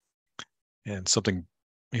something,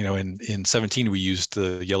 in 17 we used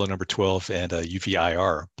the yellow number 12 and a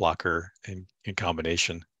UV-IR blocker in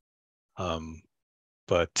combination.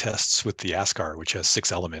 But tests with the ASCAR, which has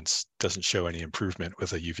 6 elements, doesn't show any improvement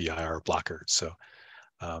with a UV-IR blocker. So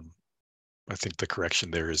I think the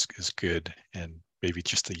correction there is good, and maybe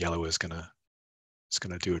just the yellow is gonna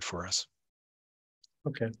do it for us.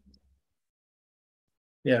 Okay.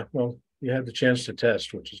 Yeah, well, you had the chance to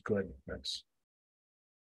test, which is good. That's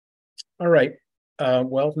all right.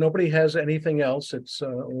 Well, if nobody has anything else, it's a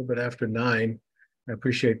little bit after 9. I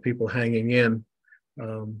appreciate people hanging in.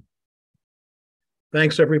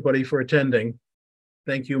 Thanks everybody for attending.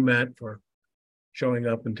 Thank you, Matt, for showing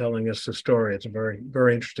up and telling us the story. It's a very,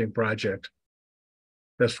 very interesting project.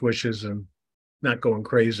 Best wishes, and not going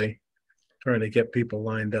crazy, trying to get people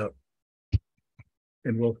lined up.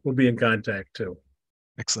 And we'll be in contact too.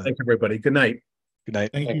 Excellent. Thanks everybody. Good night. Good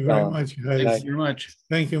night. Thank you very much, guys. Thank you very much.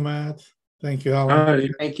 Thank you, Matt. Thank you, Alan. Hi.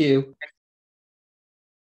 Thank you.